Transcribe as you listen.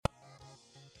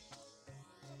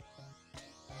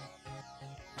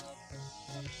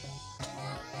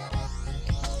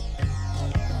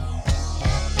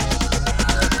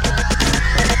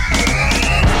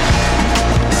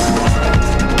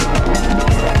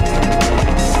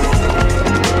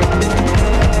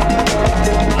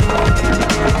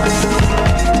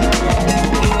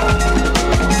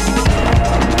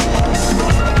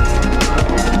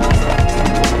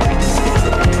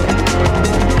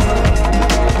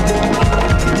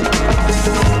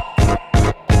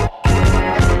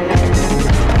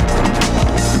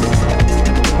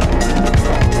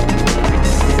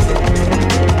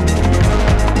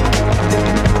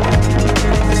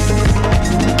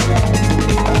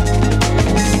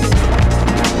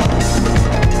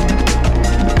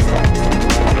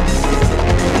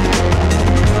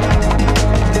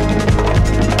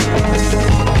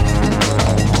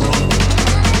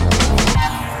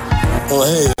Oh,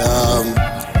 hey,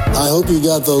 I hope you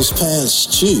got those pants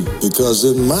cheap, because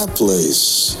in my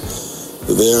place,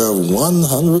 they're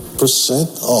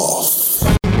 100% off.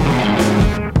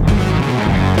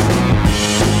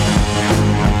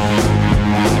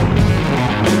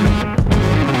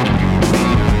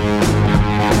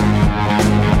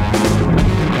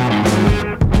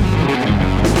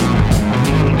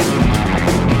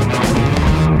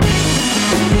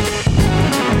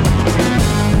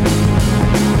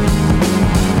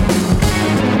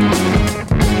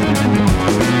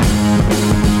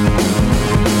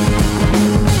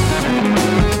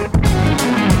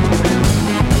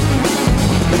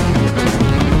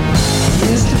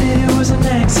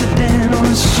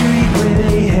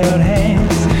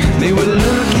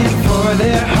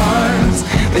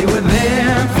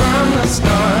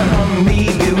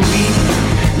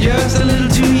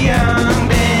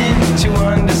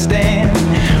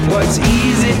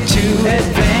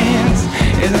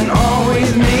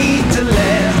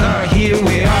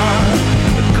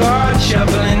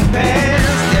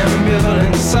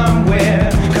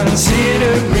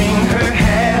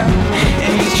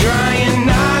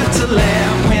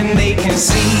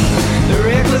 See the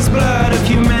reckless blood of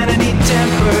humanity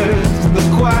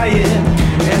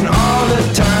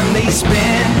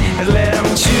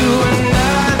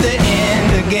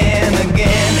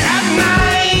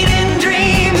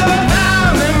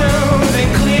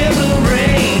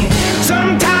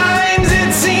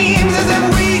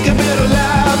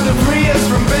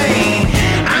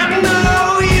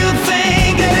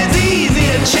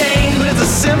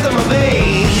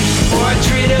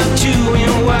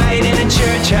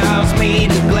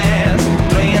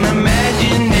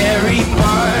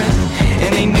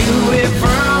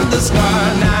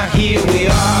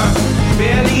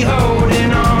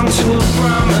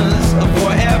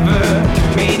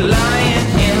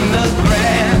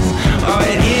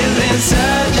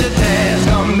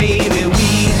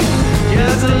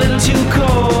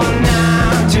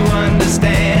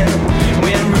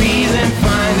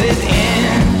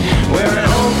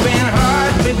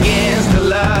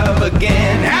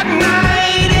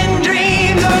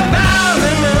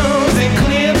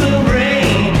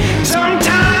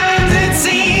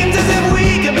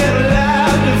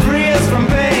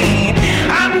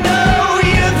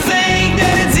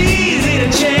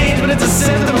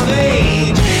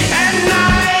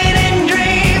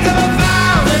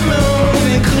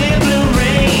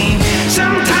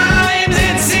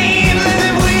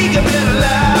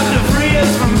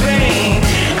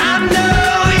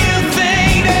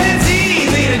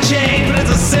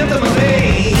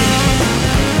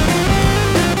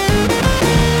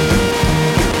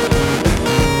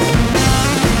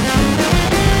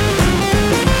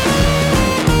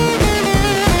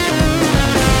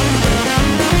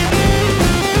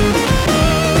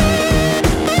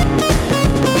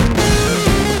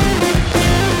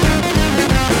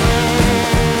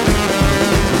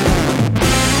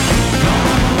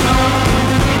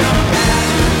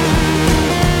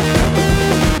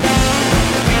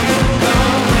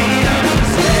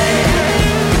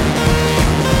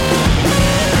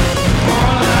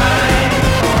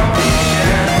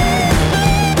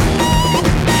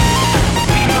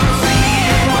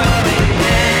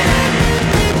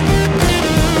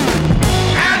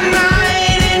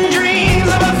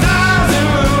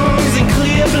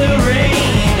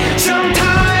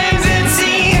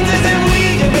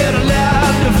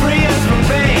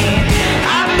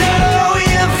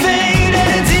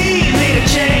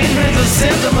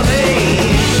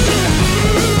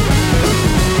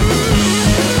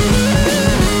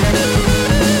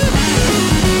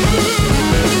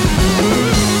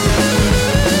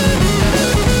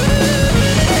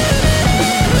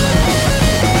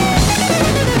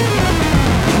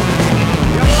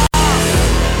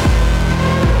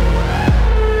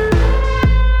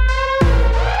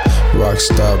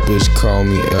Rockstar bitch call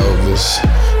me Elvis.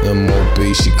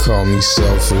 M.O.B. she call me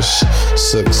selfish.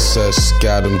 Success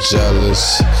got them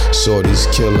jealous.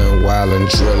 Shorties killing, wildin',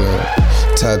 drilling.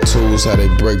 Tattoos, how they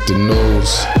break the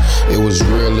news. It was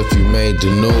real if you made the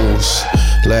news.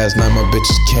 Last night my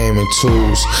bitches came in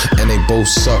twos, and they both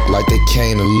suck like they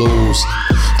came to lose.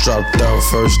 Dropped out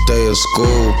first day of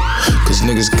school, cause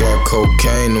niggas got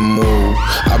cocaine to move.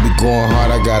 I be going hard,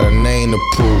 I got a name to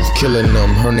prove. Killing them,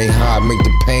 her they high, make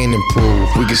the pain improve.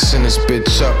 We can send this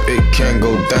bitch up, it can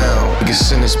go down. We can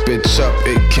send this bitch up,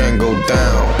 it can go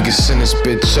down. We can send this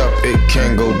bitch up, it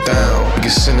can go down. We can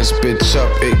send this bitch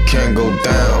up, it can go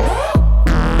down.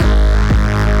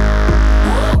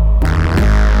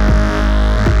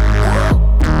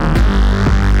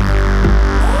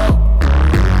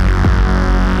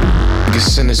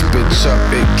 Send this bitch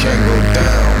up, it can go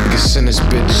down. We can send this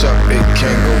bitch up, it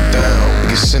can go down. We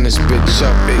can send this bitch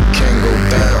up, it can go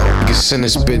down. We can send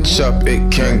this bitch up,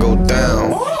 it can go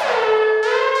down.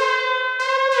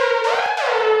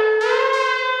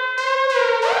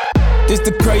 This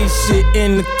the crazy shit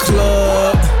in the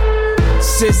club.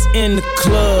 Sis in the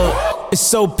club. It's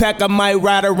so packed I might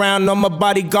ride around on my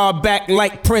bodyguard back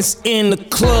like Prince in the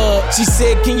club. She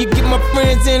said, can you get my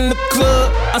friends in the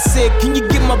club? I said, can you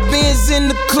get my Benz in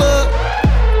the club?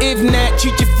 If not,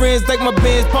 treat your friends like my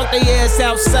Benz. Park their ass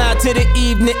outside till the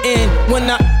evening end. When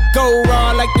I go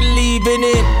raw, I like to leave it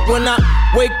in. When I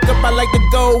wake up, I like to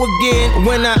go again.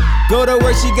 When I go to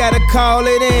work, she gotta call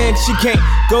it in. She can't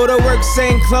go to work,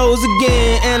 same clothes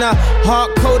again. And I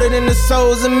hard-coded in the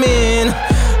souls of men.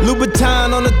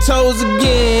 Louboutin on the toes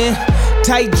again.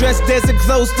 Tight dress dancing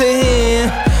close to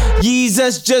him.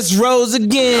 Jesus just rose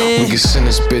again. We can send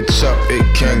this bitch up,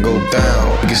 it can go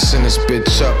down. We can send this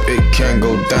bitch up, it can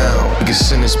go down. We can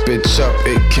send this bitch up,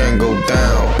 it can go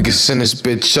down. We can send this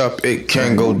bitch up, it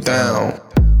can go down.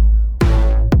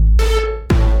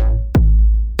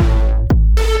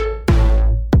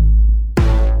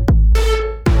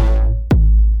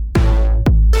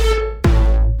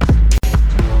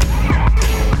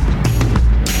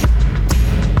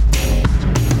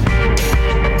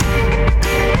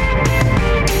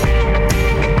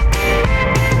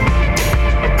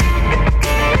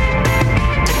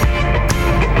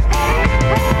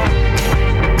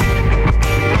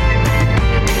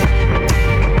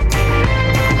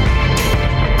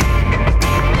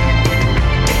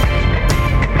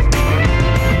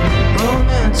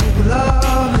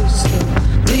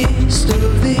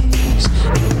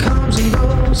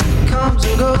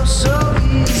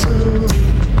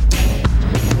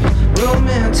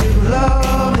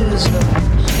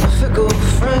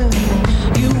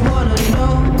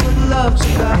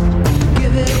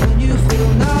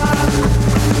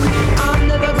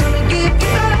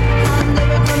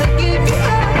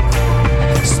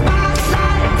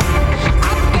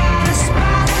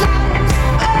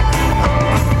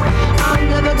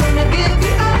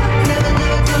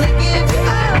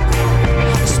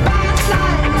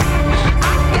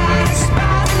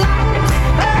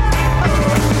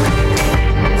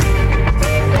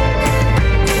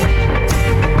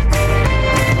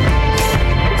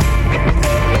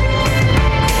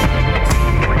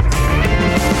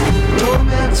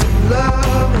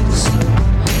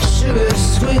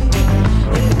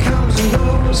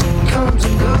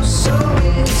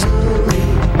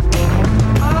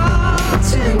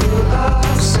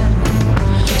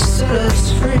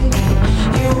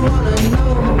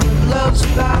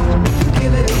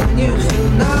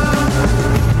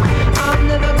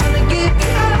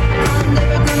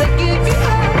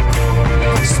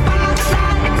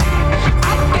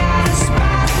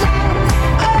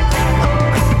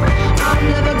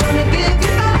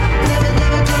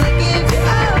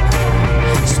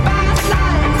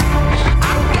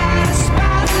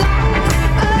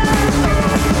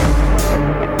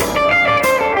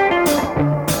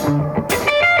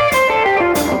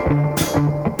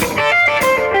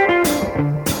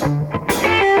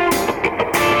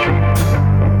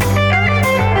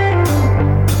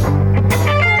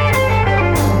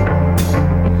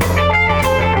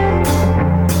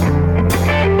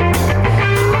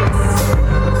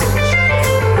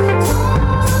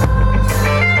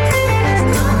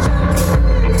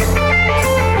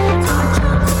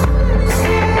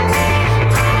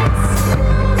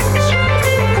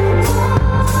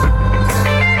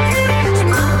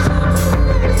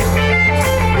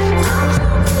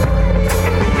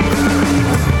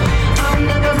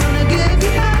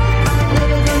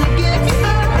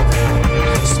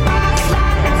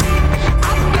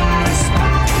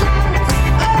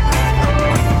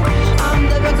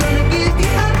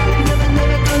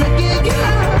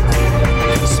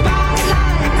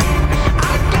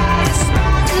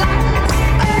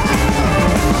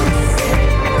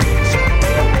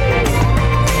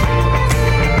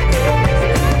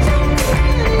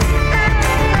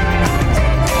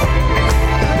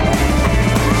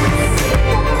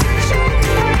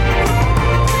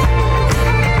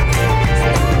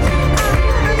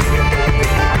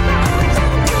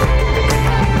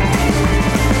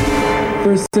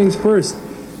 first things first.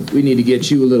 We need to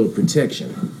get you a little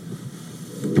protection.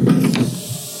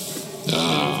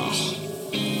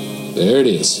 There it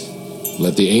is.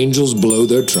 Let the angels blow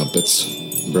their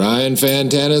trumpets. Brian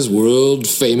Fantana's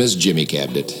world-famous Jimmy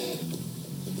cabinet.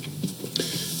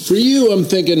 For you, I'm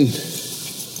thinking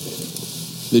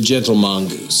the Gentle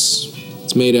Mongoose.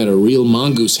 It's made out of real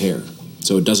mongoose hair,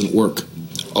 so it doesn't work.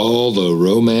 All the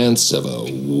romance of a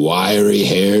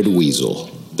wiry-haired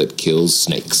weasel that kills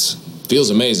snakes. Feels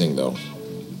amazing, though.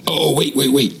 Oh, wait.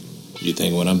 You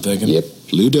think what I'm thinking? Yep,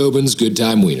 Lou Dobin's Good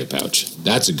Time Wiener Pouch.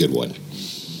 That's a good one.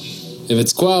 If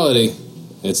it's quality,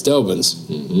 it's Dobin's.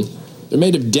 Mm-hmm. They're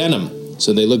made of denim,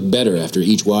 so they look better after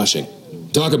each washing.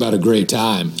 Talk about a great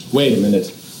time. Wait a minute.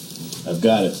 I've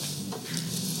got it.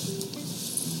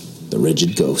 The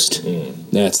Rigid Ghost.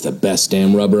 That's the best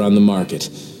damn rubber on the market.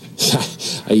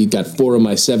 I got 4 of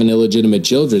my 7 illegitimate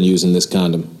children using this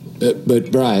condom.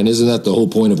 But Brian, isn't that the whole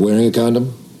point of wearing a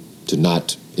condom? To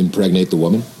not impregnate the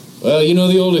woman? Well, you know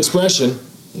the old expression.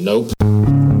 Nope.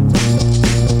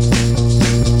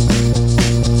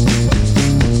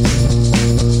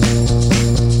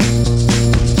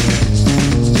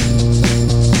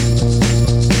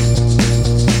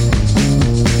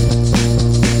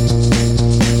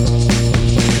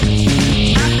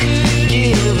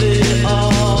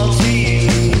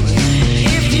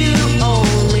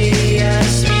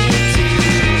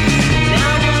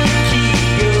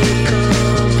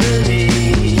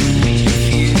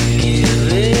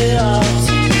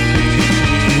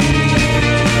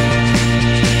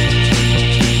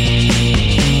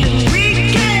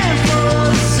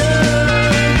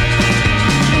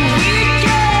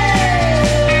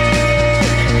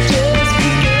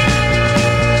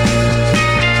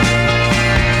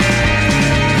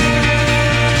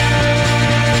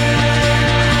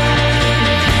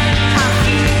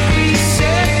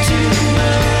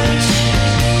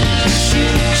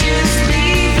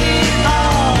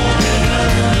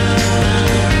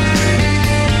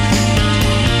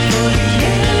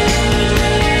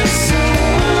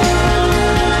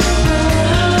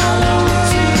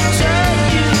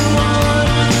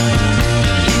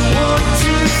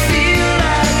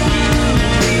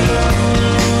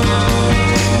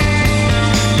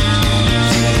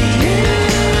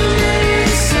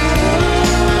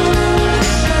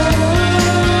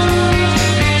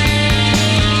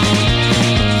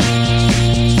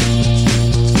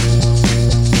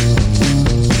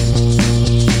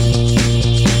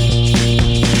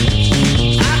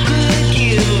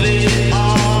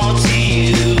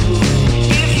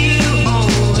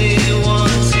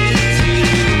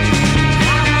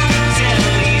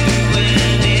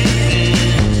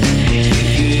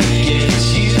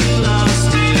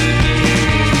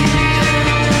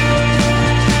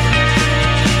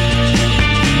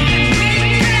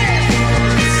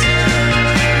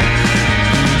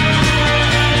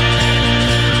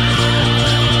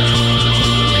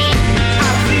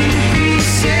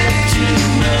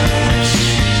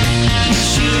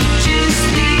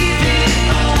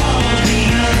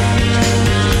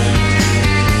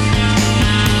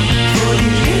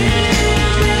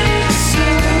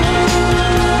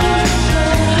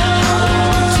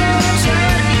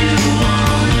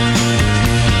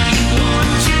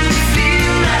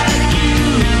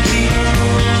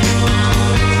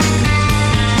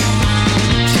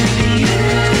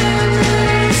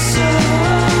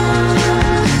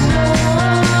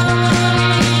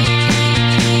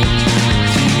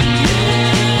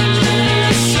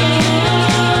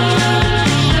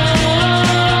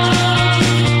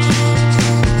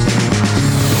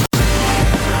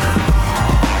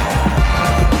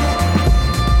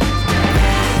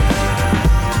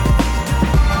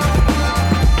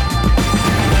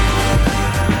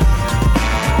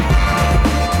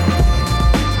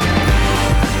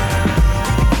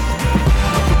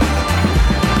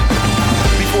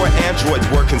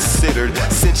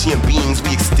 sentient beings,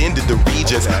 we extended the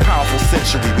regions. Powerful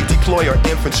century, we deploy our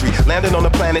infantry, landing on the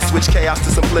planet, switch chaos to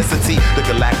simplicity. The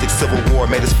galactic civil war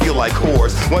made us feel like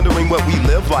whores, wondering what we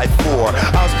live life for.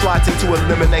 I was plotting to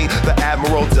eliminate the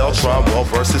Admiral Deltron,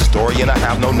 well-versed historian. I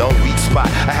have no known weak spot.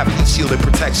 I have heat shield and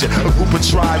protection. A group of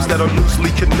tribes that are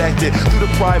loosely connected through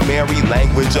the primary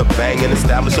language of banging.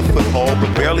 Establish a foothold,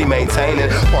 but barely maintaining.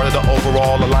 Part of the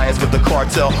overall alliance with the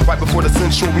cartel. Right before the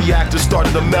central reactor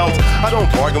started to melt. I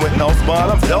don't bargain with Hellspawn,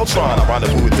 I'm Deltron. I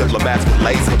rendezvous with diplomats with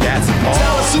laser gas and all.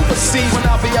 Talent supersede when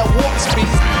I be at warp speed.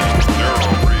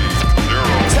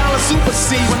 Talent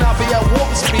supersede when I be at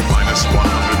warp speed. Minus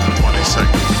 120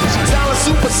 seconds. Talent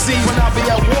supersede when I be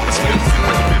at warp speed.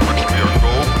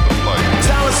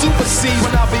 Talent supersede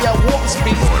when I be at warp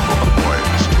speed. Going from the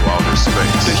voyage to outer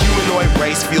space. The human humanoid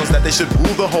race feels that they should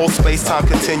rule the whole space-time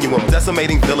continuum,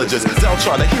 decimating villages.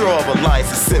 Deltron, the hero of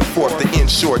Alliance, is sent forth to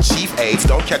ensure chief aides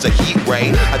don't catch a heat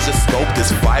ray. I just scoped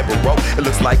this fiber rope. It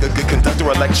looks like a good conductor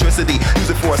of electricity. Use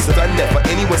it for a stun net for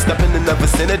anyone stepping in the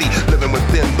vicinity. Living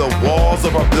within the walls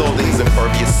of our buildings,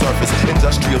 impervious surface,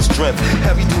 industrial strength,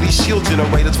 heavy-duty shield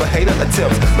generators for hater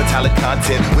attempts. Metallic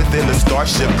content within the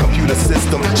starship computer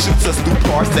system shoots us through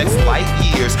parsecs, light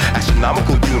years,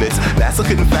 astronomical units. NASA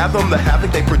couldn't fathom the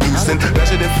havoc they producing.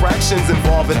 Measured in fractions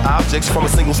involving objects from a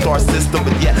single star system,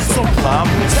 but yet so plumb.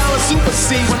 Talent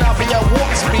supersede when I be at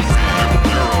warp speed.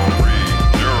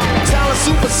 Talent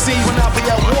supersede when I be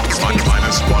at warp speed.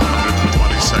 Minus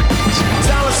 120 seconds.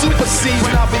 Talent supersede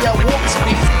when I be at warp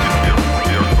speed.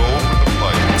 Your goal for the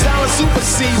flight. Talent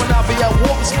supersede when I be at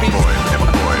warp speed.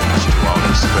 Voyage to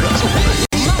outer space.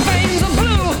 My veins are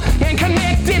blue and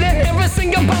connected, and every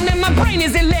single bone in my brain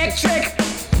is electric.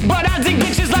 But I dig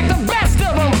bitches like the best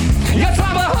of them. You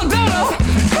trouble who doodle.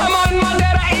 Come on, my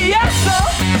daddy, yes, sir.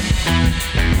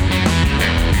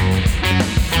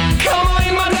 Come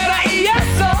on, my daddy, yes,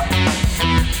 sir.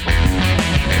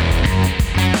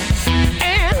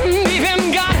 And even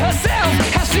God herself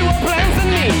has fewer plans than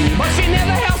me. But she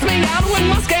never helps me out with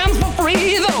my scams for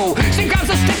free, though. She grabs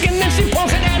a stick and then she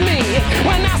points it at me.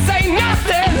 When I say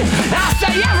nothing, I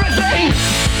say everything.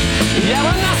 Yeah,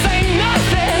 when I say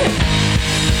nothing,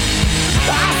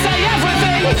 I say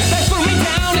everything. They threw me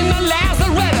down in the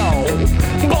lazaretto.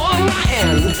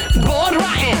 Born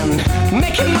rotten,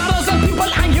 making models of people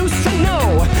I used to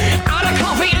know, out of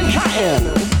coffee and cotton.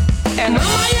 And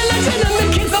all my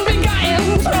illegitimate kids have been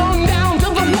gotten, thrown down to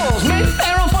the wolves, made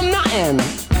feral for nothing.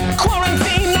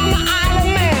 Quarantined on the Isle of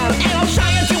Man, and I'm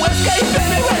trying to escape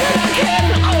anywhere that I can.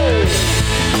 Oh,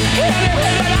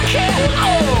 anywhere that I can.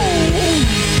 Oh,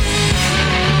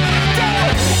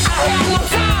 I have no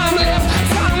time left.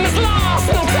 Time is lost,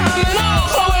 no time at all.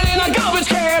 Throw it in a garbage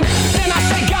can. Then I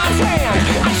shake God's hand.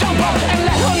 I jump up and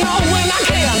let her know when I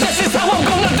can. This is how I'm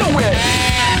gonna do it.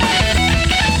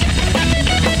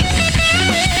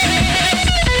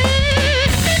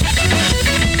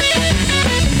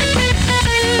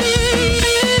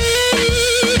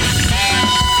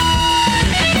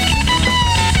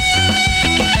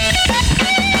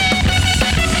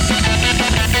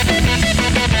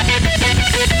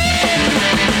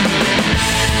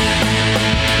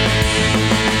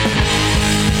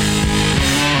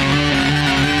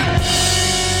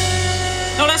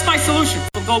 Solution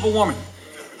for global warming.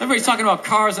 Everybody's talking about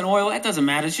cars and oil. That doesn't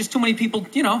matter. It's just too many people,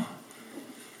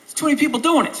 it's too many people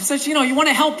doing it. Just says, you want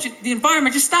to help the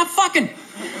environment, just stop fucking.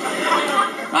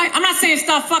 Right? I'm not saying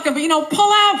stop fucking, but,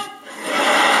 pull out.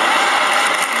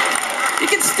 You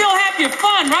can still have your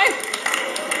fun, right?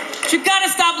 But you gotta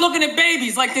stop looking at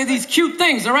babies like they're these cute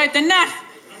things, all right? They're not.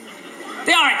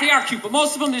 They are cute, but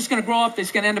most of them, they're just gonna grow up, they're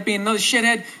just gonna end up being another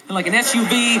shithead in like an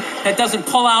SUV that doesn't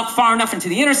pull out far enough into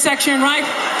the intersection, right?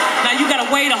 Now you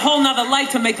gotta wait a whole nother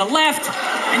light to make a left,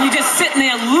 and you're just sitting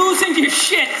there losing your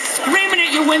shit, screaming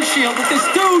at your windshield with this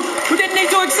dude who didn't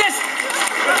need to exist.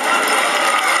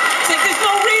 It's like there's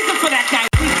no reason for that guy.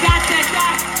 He's got that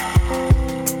guy.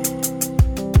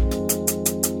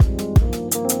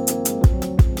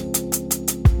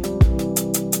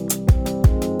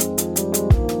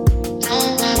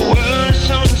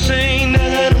 Insane, I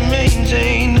gotta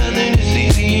maintain, nothing is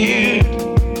easy here.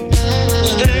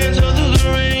 Stands all through the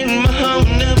rain, my heart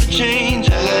will never change,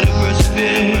 I gotta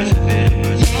persevere.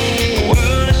 The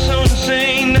world is so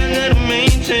insane, I gotta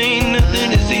maintain,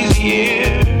 nothing is easy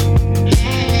here.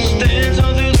 Stands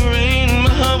all through the rain, my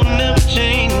heart will never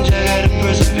change, I gotta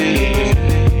persevere.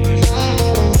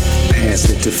 Past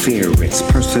interference,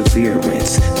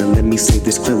 perseverance. Now let me say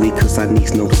this clearly, cause I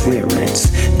need no clearance.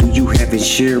 Do you have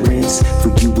insurance for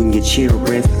you and your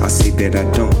children? I say that I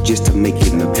don't, just to make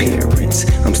an appearance.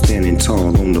 I'm standing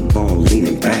tall on the ball,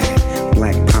 leaning back.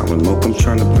 Black power loc, I'm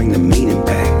trying to bring the meaning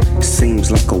back.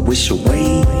 Seems like a wish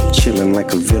away. Chilling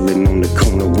like a villain on the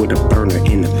corner with a burner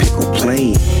in a pickle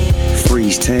plate.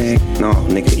 Freeze tag, nah,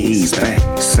 nigga, ease back.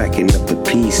 Sacking up the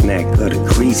pea snack of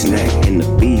the grease neck and the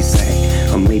bee sack.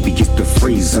 Or maybe it's the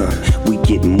freezer. We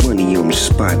get money on the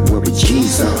spot where the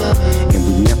G's on. And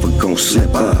we never gon'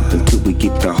 slip up until we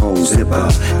get the whole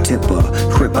zipper, tipper,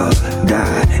 cripper,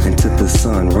 die until the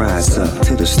sun rise up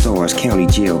to the stars. County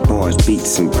jail bars,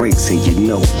 beats and breaks, and you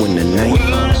know when the night.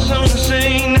 The world is so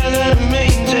insane, I gotta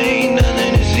maintain,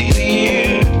 nothing is easy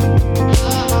here.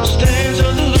 Stands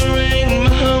all through the rain, my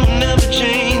heart will never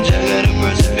change, I gotta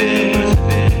persevere.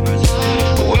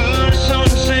 The world is so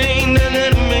insane, I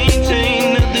gotta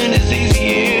maintain, nothing is easy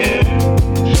here.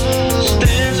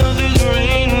 Stands all through the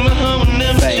rain, my heart will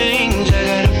never change, I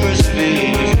gotta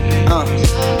persevere.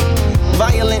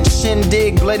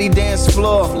 shindig, bloody dance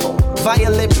floor.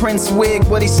 Violet Prince wig,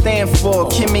 what he stand for?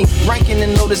 Kimmy ranking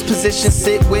in lotus position,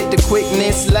 sit with the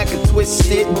quickness like a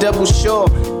twisted double shore.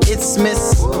 It's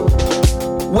Miss.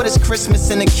 What is Christmas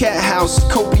in a cat house?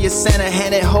 Copious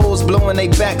Santa-handed hoes blowing they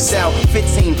backs out.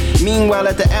 15. Meanwhile,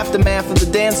 at the aftermath of the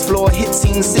dance floor, hit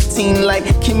scene, sitting like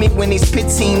Kimmy when he's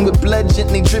pitting with blood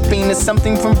gently dripping. It's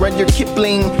something from Rudyard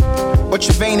Kipling or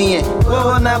Trevanian.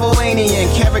 Well,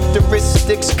 Navalanian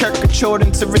characteristics caricatured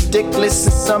into ridiculous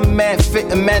and some mad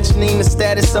fit, imagining the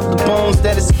status of the bones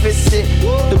that is fisted.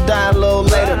 They'll die a little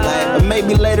later, or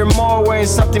maybe later more, wearing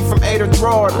something from Ader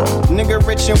Drawer. Nigga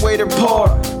rich and waiter poor.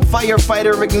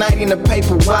 Firefighter igniting the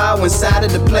paper while inside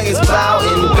of the players bow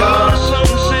and go.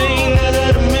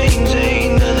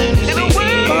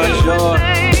 Bonjour.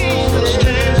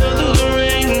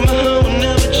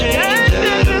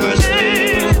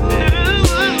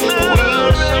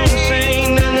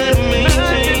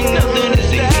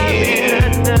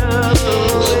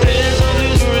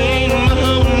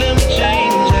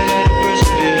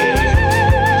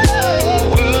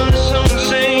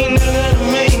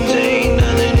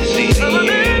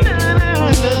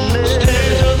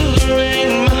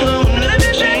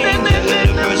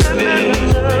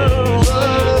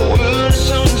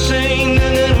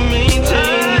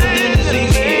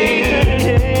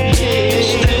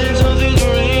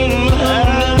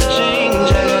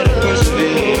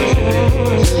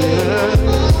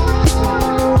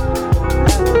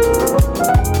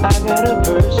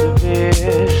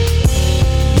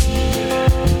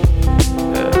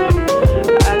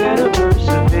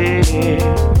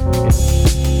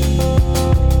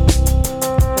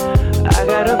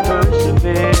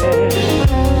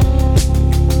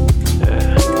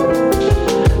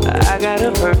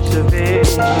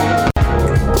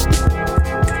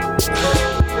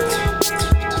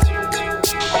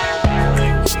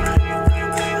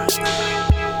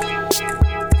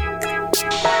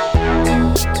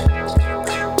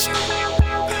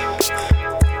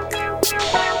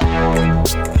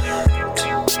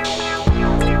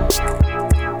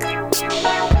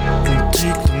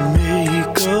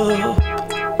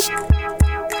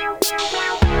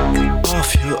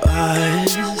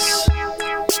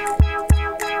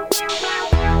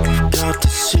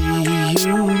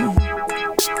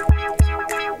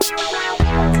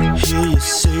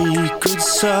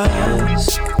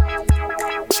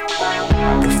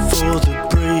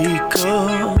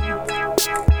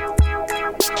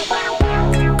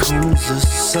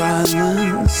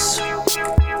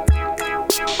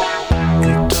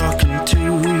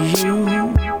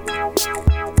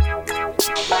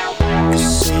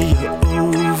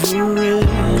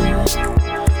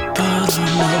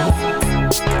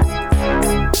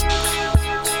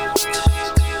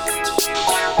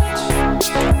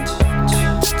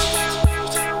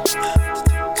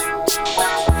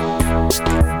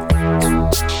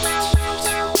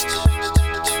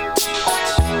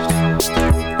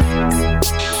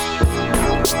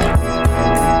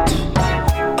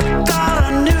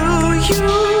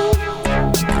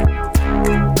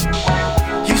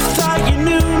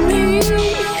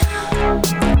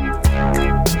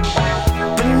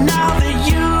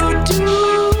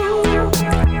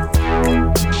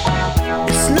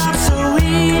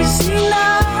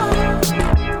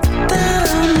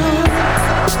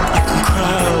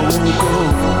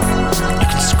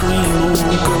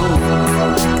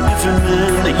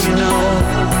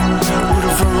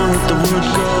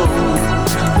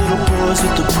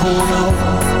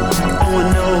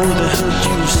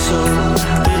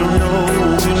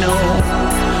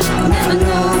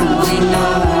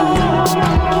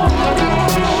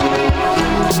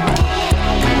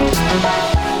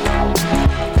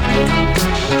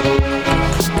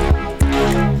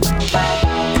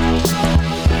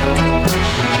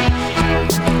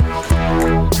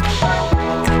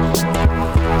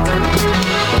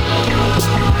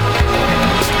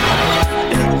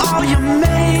 All your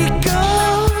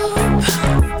makeup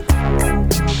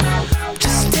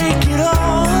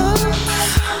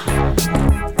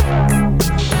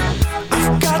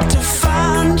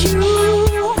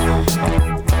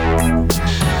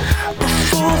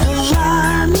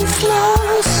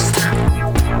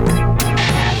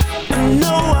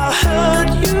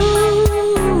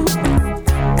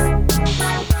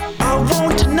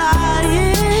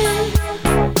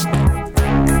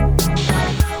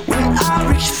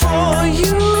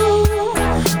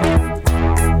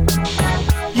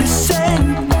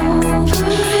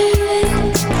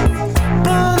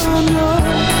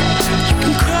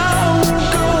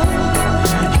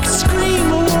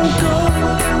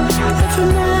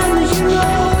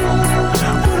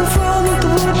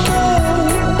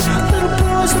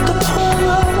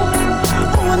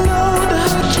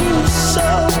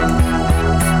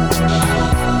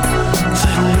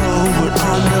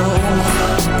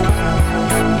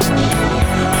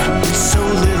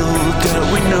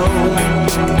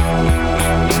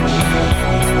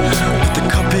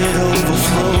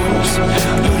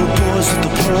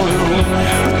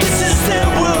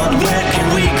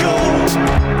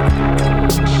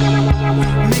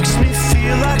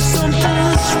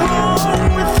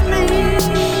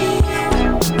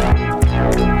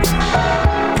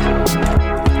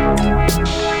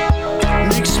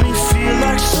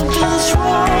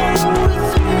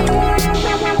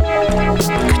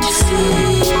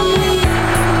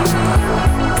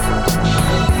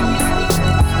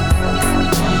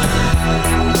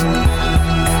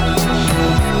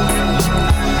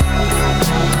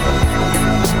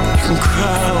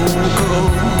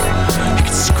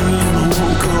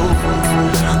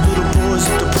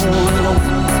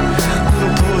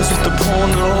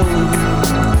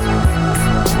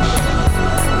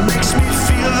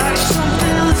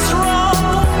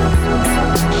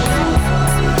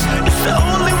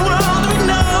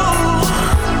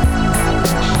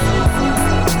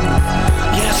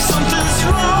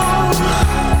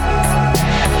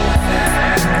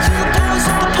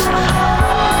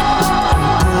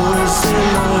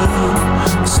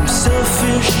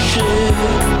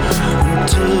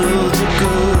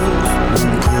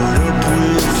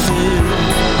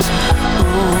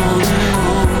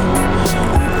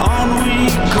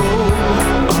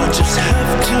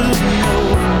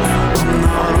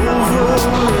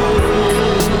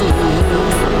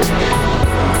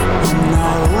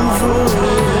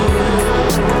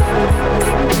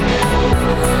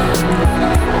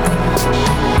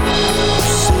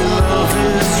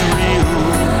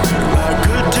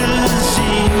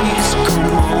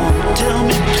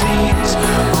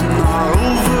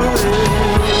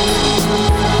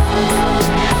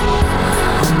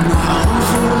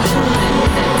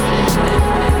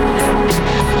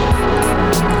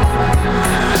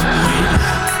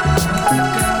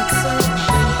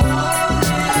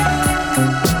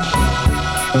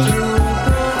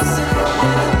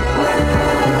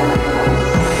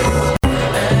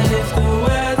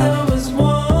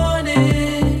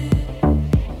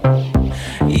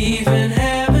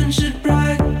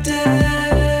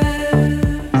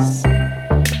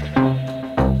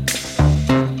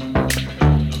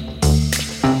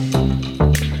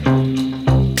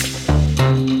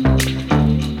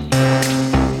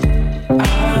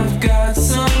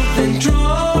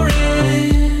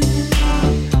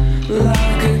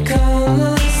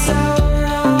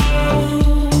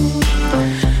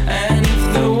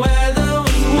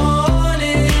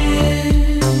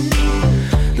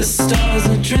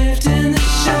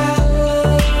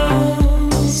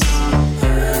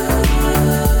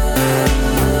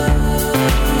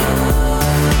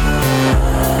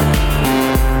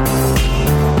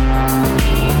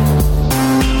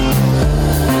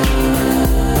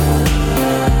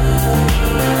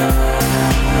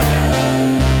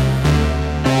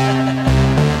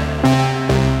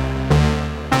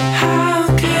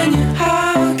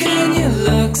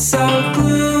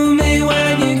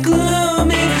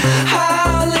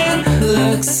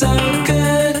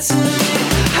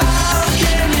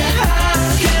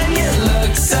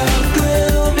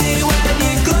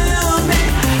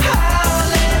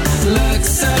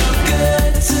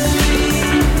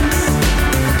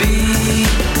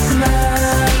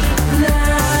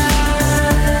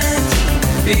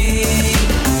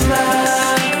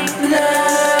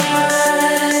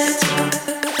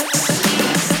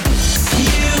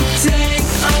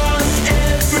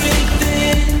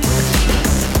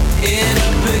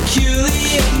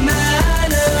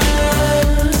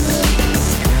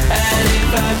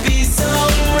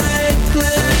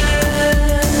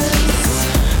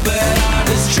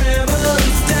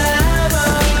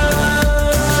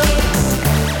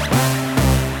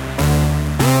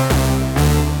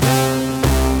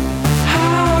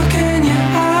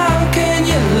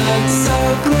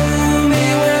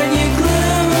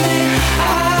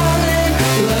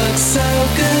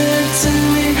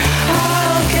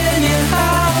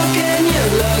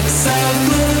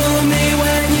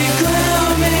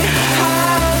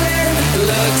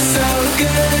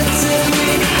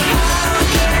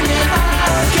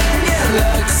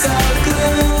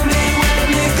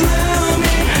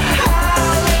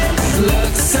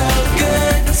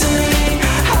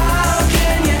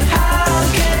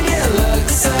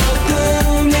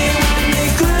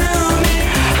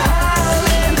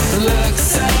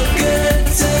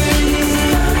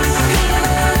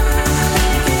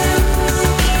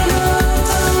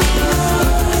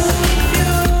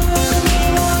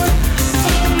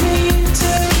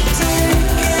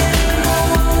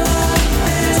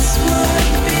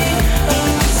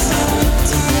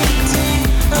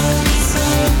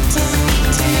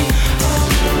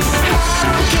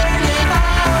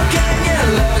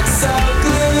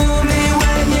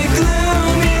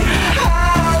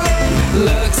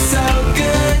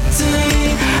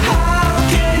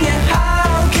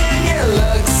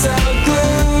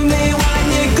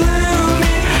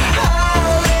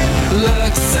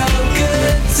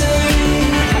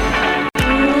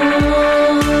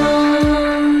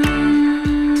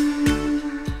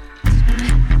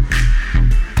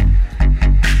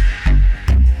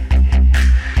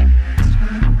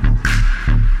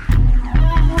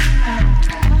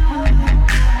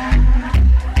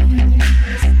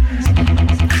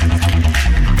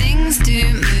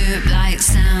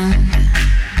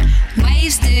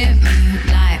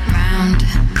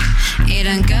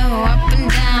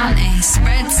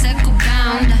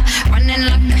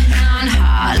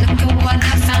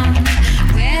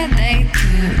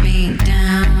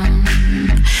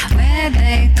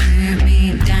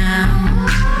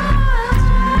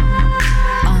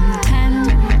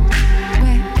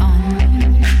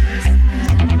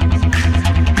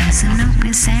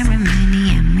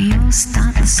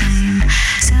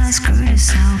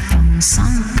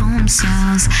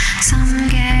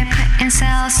fucking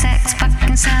cells, sex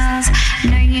fucking cells.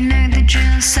 No, you know the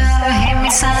drill, so hear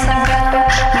me sound the bell.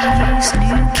 We use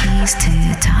new keys to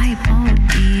type old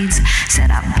deeds. Set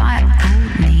up by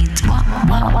old needs. What,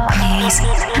 please?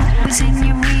 What was in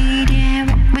your read? Yeah,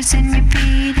 what was in your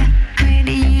feed? Where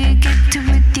do you get to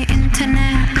with your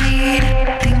internet bleed?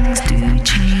 Things do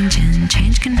change and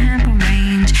change can have a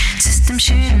range. System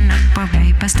shouldn't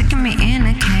operate by sticking me in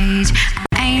a cage.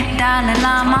 Ain't Dalai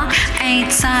Lama,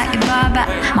 ain't Sai Baba.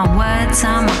 My words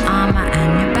are my armor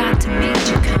and you're about to meet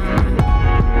your karma.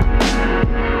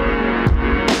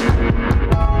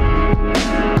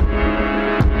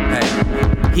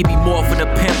 He be more for the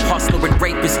pimp, hustler, and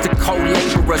rapist to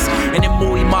co-laborers. And in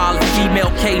Mui Mall,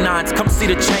 female canines, come see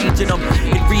the change in them.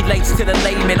 It relates to the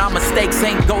layman, our mistakes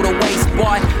ain't go to waste,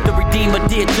 boy. The Redeemer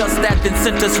did just that, then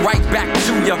sent us right back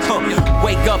to you.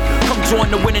 Wake up, come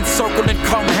join the winning circle and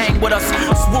come hang with us.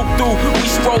 Swoop through, we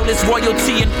stroll this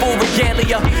royalty in full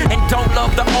regalia. And don't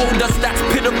love the oldest, that's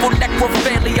pitiful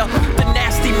necrophilia. The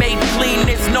nasty made clean,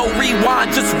 there's no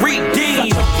rewind, just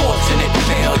redeem. Such a fortunate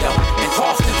failure, and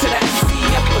tossed into that sea.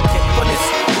 Forgetfulness,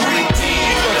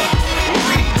 redeem,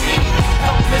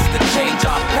 help us to change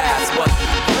our past, but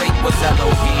great was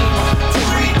Elohim to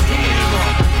redeem.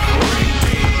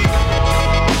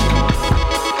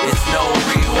 It's no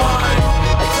rewind,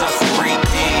 just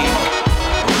redeem.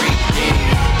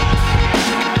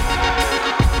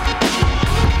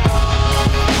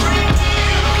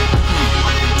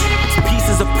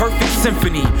 Pieces of perfect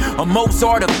symphony, a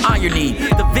Mozart of irony,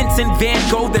 the Vincent van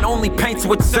Gogh that only paints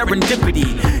with serendipity.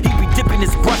 He be dipping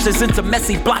his brushes into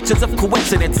messy blotches of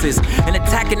coincidences and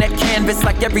attacking that canvas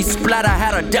like every splatter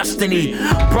had a destiny.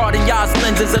 Broaden y'all's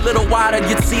lenses a little wider,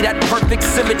 you'd see that perfect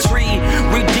symmetry.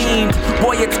 Redeemed,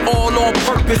 boy, it's all on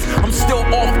purpose. I'm still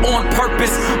off on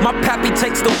purpose. My pappy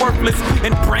takes the worthless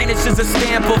and brandishes a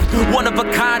stamp of one of a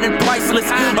kind and priceless.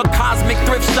 A cosmic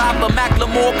thrift shop, a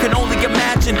Macklemore can only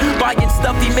imagine buying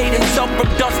stuff he made himself from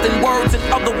dust and words, in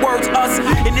other words, us.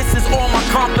 And this is all my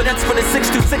confidence for the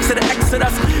 626 of the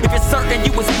Exodus. If you're certain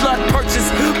you was blood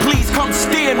purchased, please come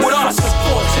stand with us. Such a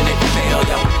fortunate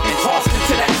failure, and tossed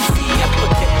into that sea of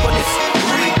forgetfulness.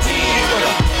 Redeem,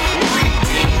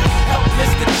 help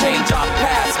us to change our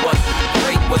past, but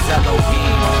great was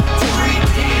Elohim to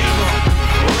redeem.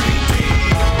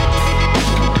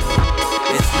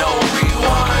 It's no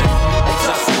rewind,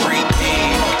 just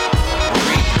redeem.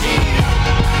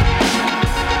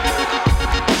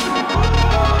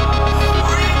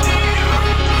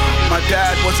 My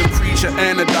dad was a preacher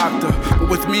and a doctor, but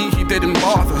with me he didn't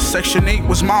bother. Section 8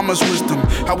 was mama's wisdom.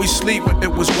 How we sleep, but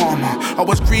it was warmer. I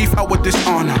was grief, I would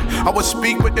dishonor. I would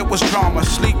speak, but it was drama.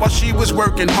 Sleep while she was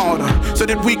working harder, so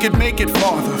that we could make it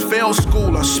farther. Fail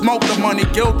schooler, smoke the money,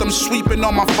 guilt I'm sweeping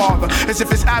on my father, as if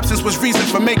his absence was reason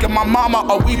for making my mama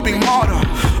a weeping martyr.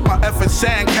 My efforts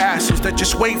sandcastles that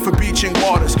just wait for beaching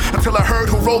waters, until I heard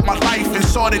who wrote my life and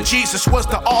saw that Jesus was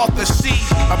the author. See,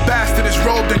 a bastard is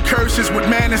robed in curses, with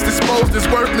man is disposed as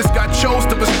worthless. God chose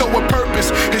to bestow a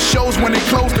purpose. It shows when they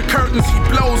close the curtains. He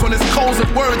blows on his coals of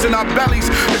words in our bellies.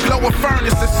 The glow of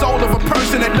furnace, the soul of a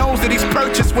person that knows that he's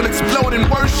purchased will explode in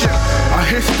worship. I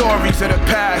hear stories of the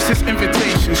past, his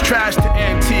invitations, trash to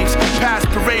antiques, past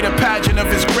parade, a pageant of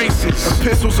his graces.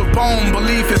 Epistles of bone,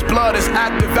 believe his blood is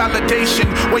active validation.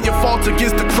 Where your fault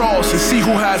against the cross and see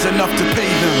who has enough to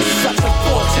pay them. Such a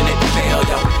fortunate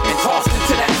failure, and tossed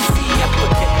into that sea of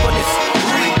forgetfulness.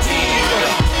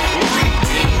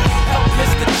 Help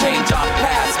us to change our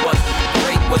past, but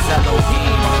great was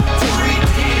Elohim to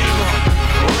redeem.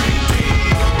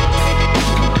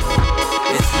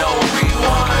 It's no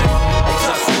rewind,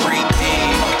 just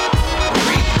redeem.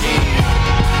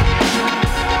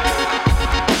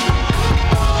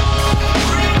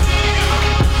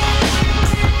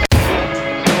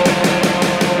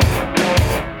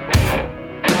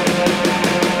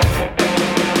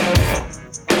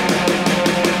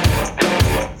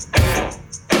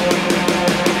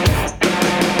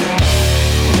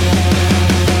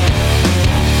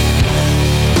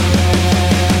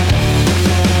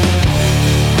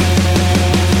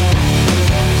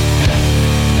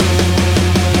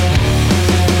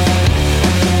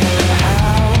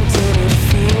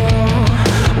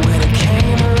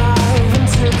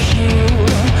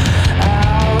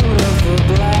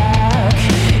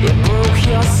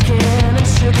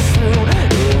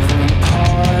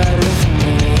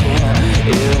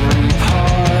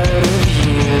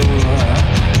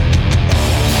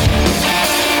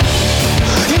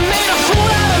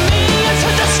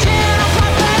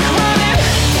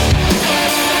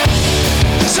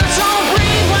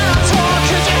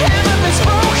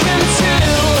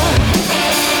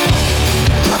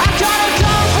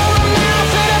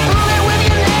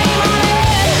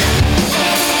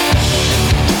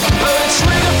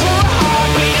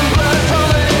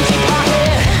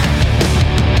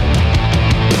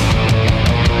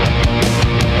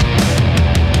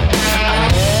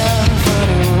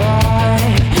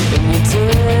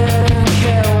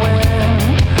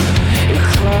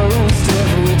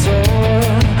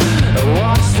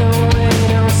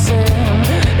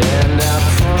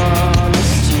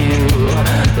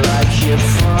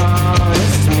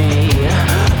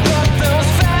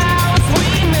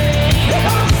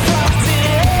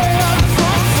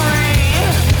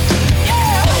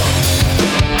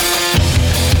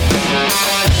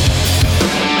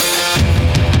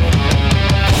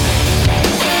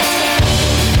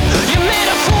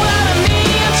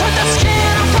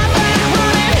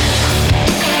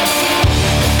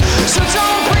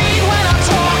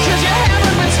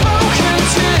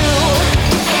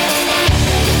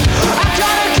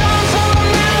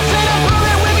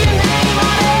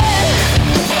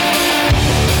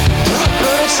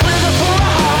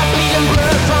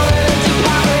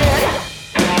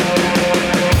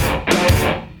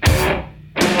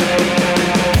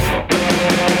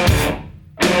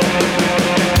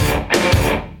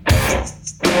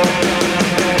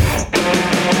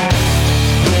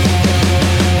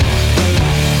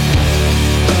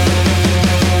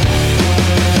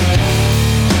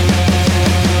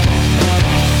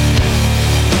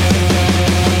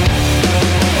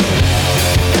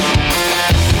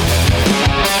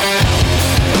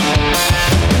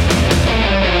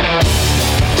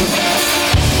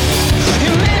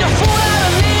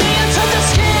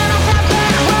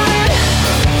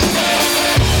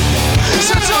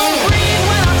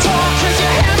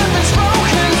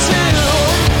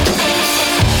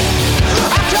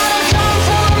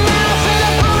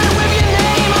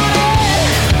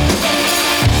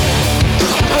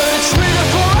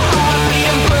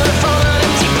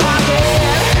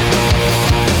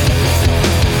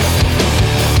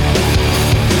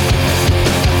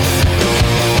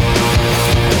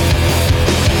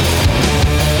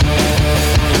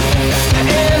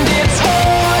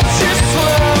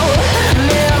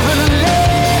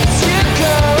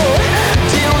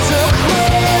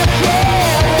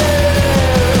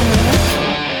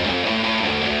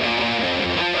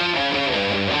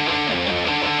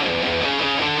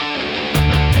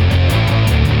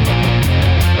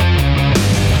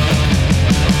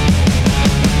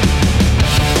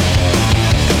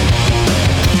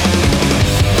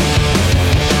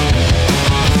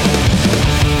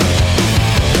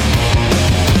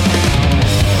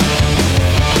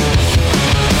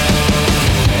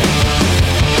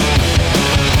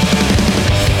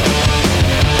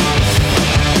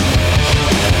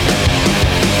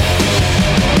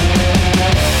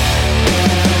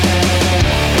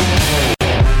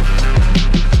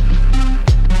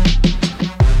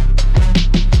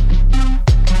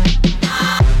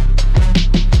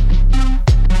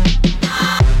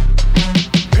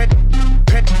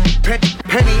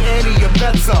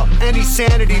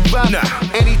 left?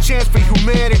 Nah. Any chance for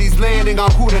humanity's landing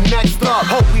on who the next up?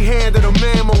 Hope we handle them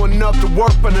ammo enough to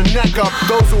work from the neck up.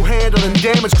 Those who handling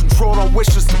damage control don't wish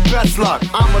us the best luck.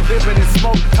 I'm a living in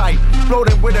smoke type,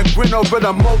 floating with a grin over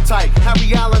the multi.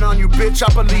 Harry Allen on you, bitch,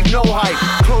 I believe no hype.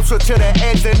 Closer to the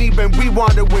edge than even we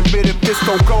want to admit if this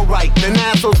don't go right. Then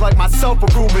assholes like myself are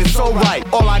proving so right.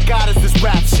 All I got is this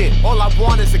rap shit. All I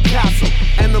want is a castle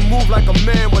and to move like a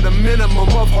man with a minimum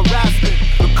of harassment.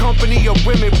 The company of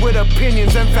women with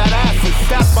opinions and fat asses.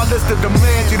 That's my list of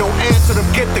demands. You don't answer them,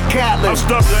 get the cat list.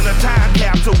 I'm stuck in a time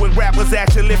capsule when rap was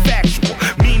actually factual.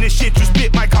 Mean as shit you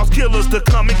spit might cause killers to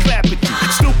come and clap at you.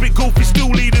 Stupid, goofy,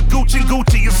 stoolie, the Gucci and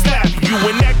Gucci will slap you.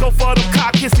 And that go for them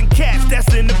cock-kissing cats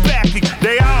that's in the back of you.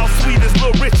 They all sweet as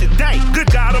Lil Richard. Dang,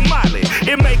 good God Almighty.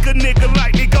 It make a nigga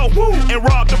like me go woo and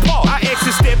rob the park. I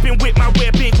exit stepping with my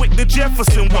weapon with the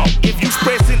Jefferson walk. If you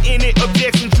expressing any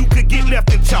objections, you could get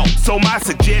left in chalk. So my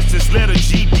suggestions, let a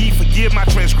GD forgive my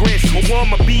transgression. A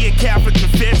woman being Catholic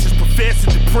confessions,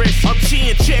 professing depression. I'm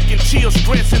chin checking, chill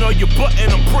stressing, or your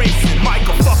button I'm pressing.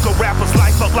 Michael fuck a rapper's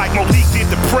life up like Malik did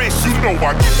depression. You know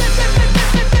I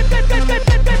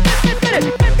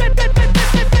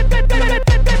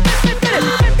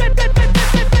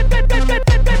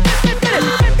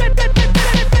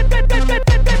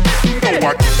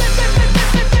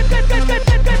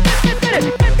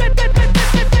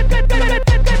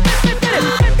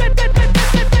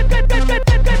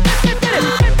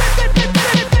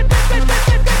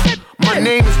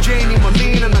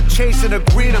chasing the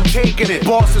green, I'm taking it.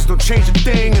 Bosses don't change a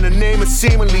thing, and the name is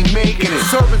seemingly making it.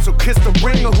 Servants will kiss the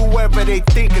ring of whoever they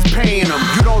think is paying them.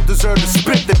 You don't deserve the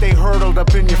spit that they hurled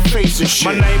up in your face and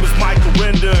shit. My name is Michael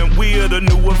Render, and we're the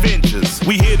new Avengers.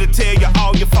 We here to tell you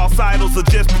all your false idols are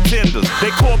just pretenders. They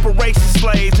corporation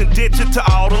slaves and ditch it to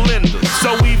all the lenders.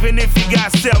 So even if you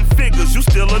got 7 figures, you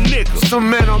still a nigga. Some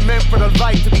men are meant for the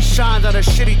light to be shined on a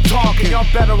shitty talking. Y'all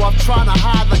better off trying to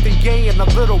hide like the yay in a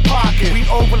little pocket. We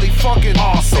overly fucking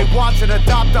awesome. They watch and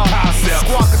adopt our concept.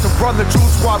 Squawk at the brother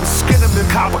juice while we skin them in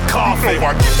copper coffee.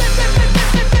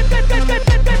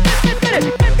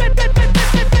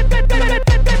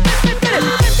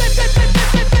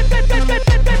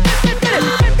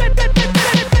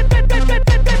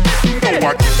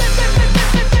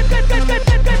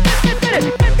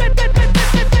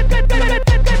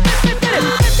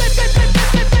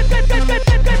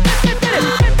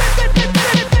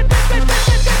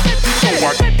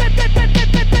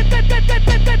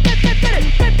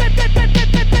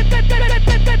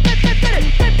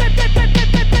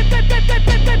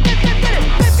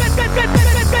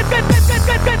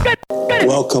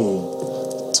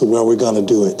 Welcome to where we're gonna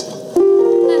do it.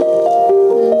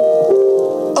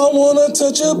 I wanna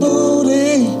touch your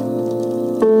booty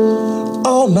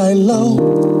all night long.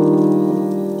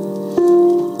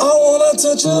 I wanna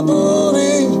touch your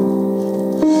booty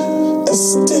and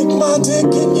stick my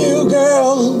dick in you,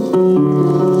 girl.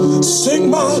 Stick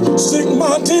my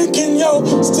dick in yo,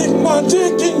 stick my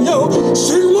dick in yo,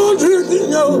 stick my dick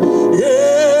in yo,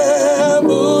 yeah,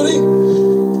 booty.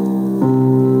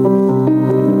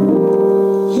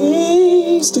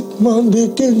 Stick my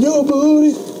dick in your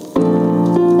booty.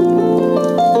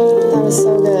 That was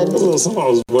so good. That was a little something I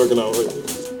was working out with.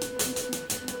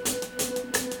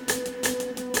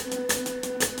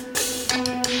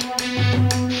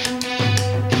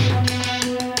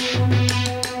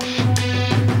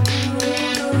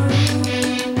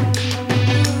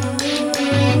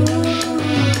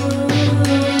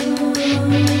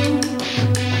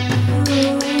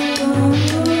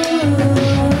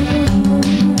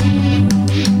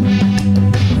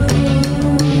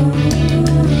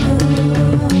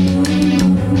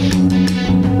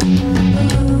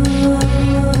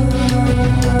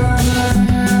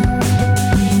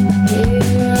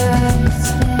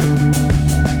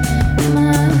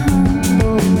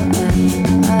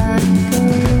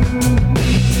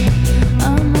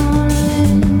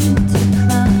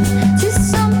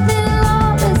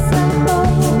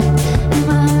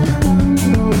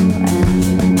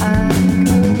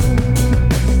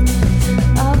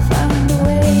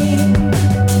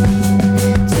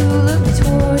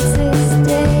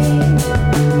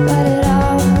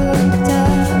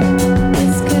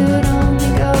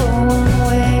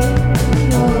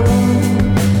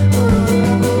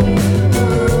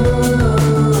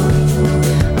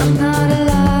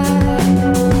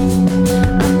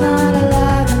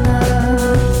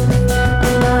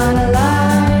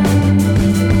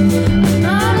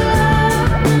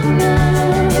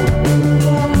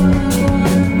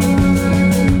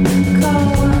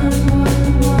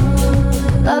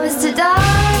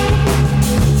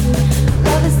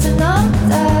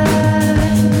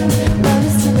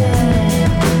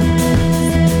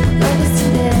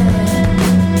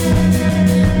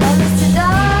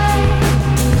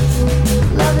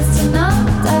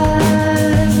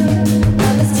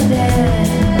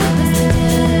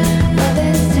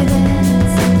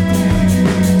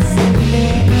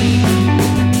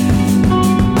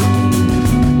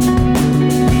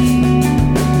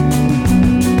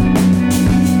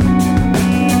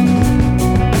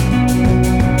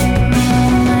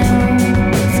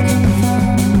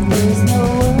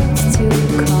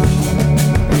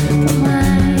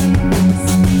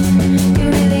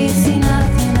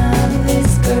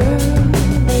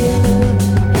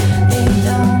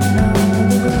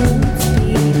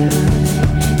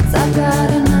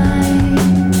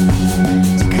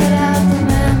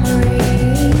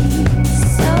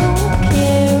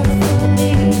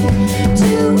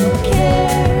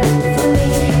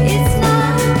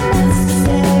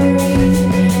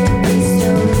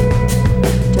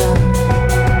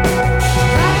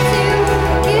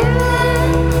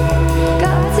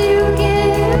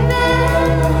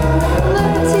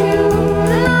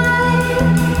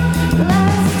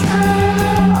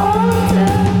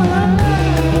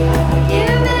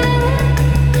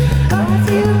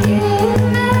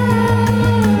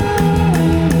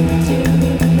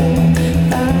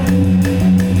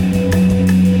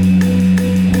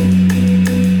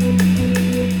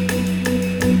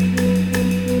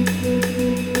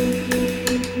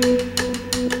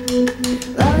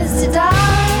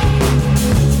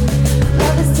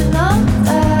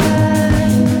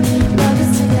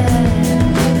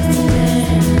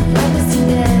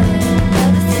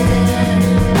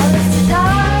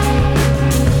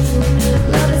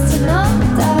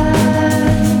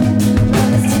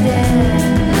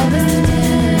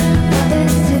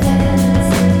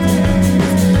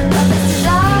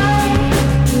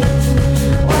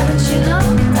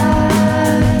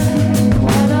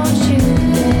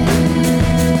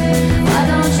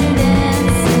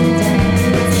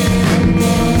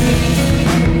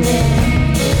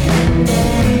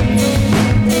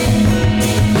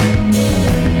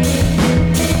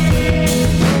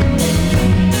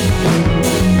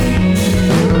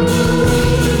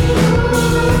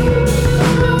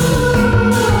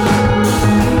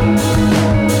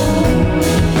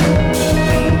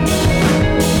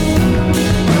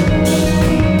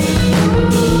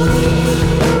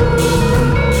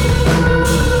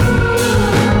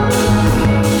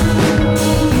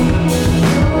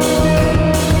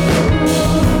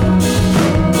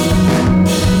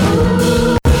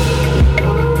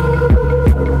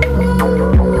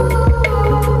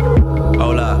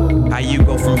 you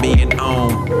go from being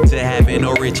on to having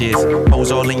no riches.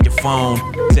 Hoes all in your phone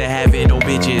to having no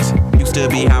bitches. Used to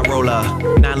be high roller,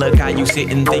 now look how you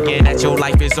sitting thinking that your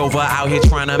life is over. Out here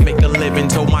trying to make a living,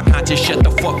 told my conscience shut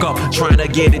the fuck up. Trying to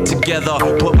get it together,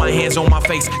 put my hands on my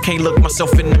face, can't look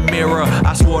myself in the mirror.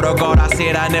 I swore to God I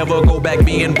said I never go back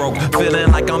being broke.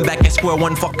 Feeling like I'm back at square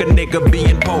one, fuck a nigga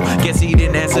being poor. Guess he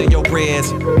didn't answer your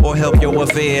prayers or help your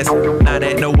affairs. Now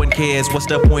that no one cares, what's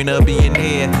the point of being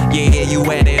here? Yeah, you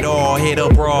had it all, hit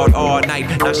abroad all night.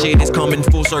 Now shit is coming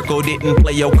full circle, didn't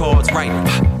play your cards right.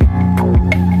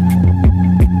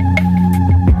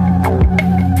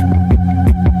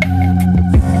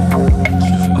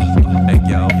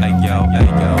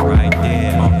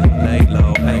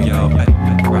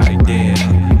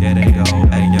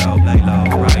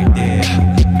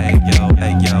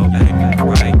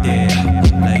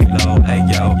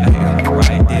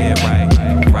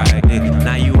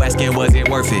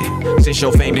 Since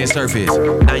your fame didn't surface,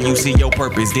 now you see your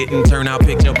purpose. Didn't turn out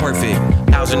picture perfect.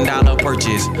 $1,000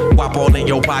 purchase, wop all in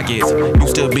your pockets.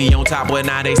 Used to be on top, but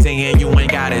now they saying you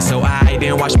ain't got it. So I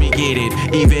then watch me get it,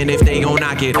 even if they gon'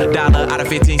 knock it. Dollar out of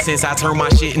 15 cents, I turn my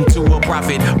shit into a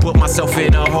profit. Put myself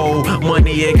in a hole,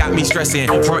 money it got me stressing.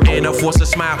 Frontin' to force a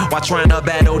smile while trying to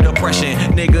battle depression.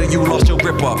 Nigga, you lost your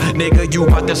grip up. Nigga, you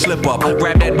about to slip up.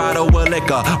 Grab that bottle of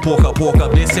liquor, pork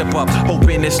up, then sip up.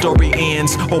 Hoping this story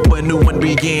ends, hope a new one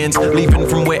begins. Leaving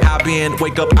from where I've been,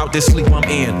 wake up out this sleep I'm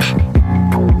in.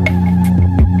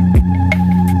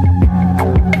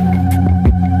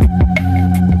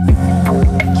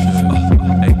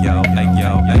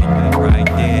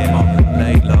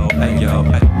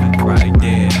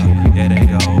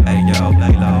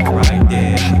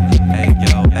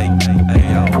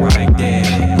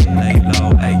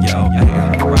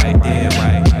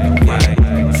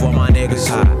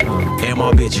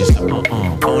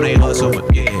 On they hustle,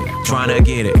 yeah, tryna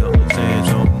get it.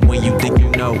 When you think you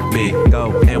know, big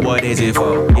go, and what is it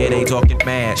for? Yeah, they talking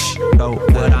mash, go,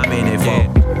 what I'm in it for.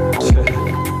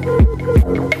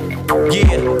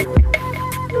 Yeah,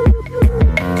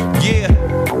 yeah,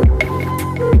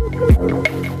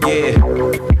 yeah.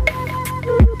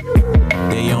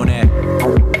 They on that,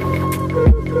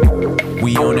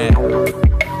 we on that,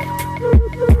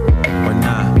 but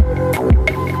nah.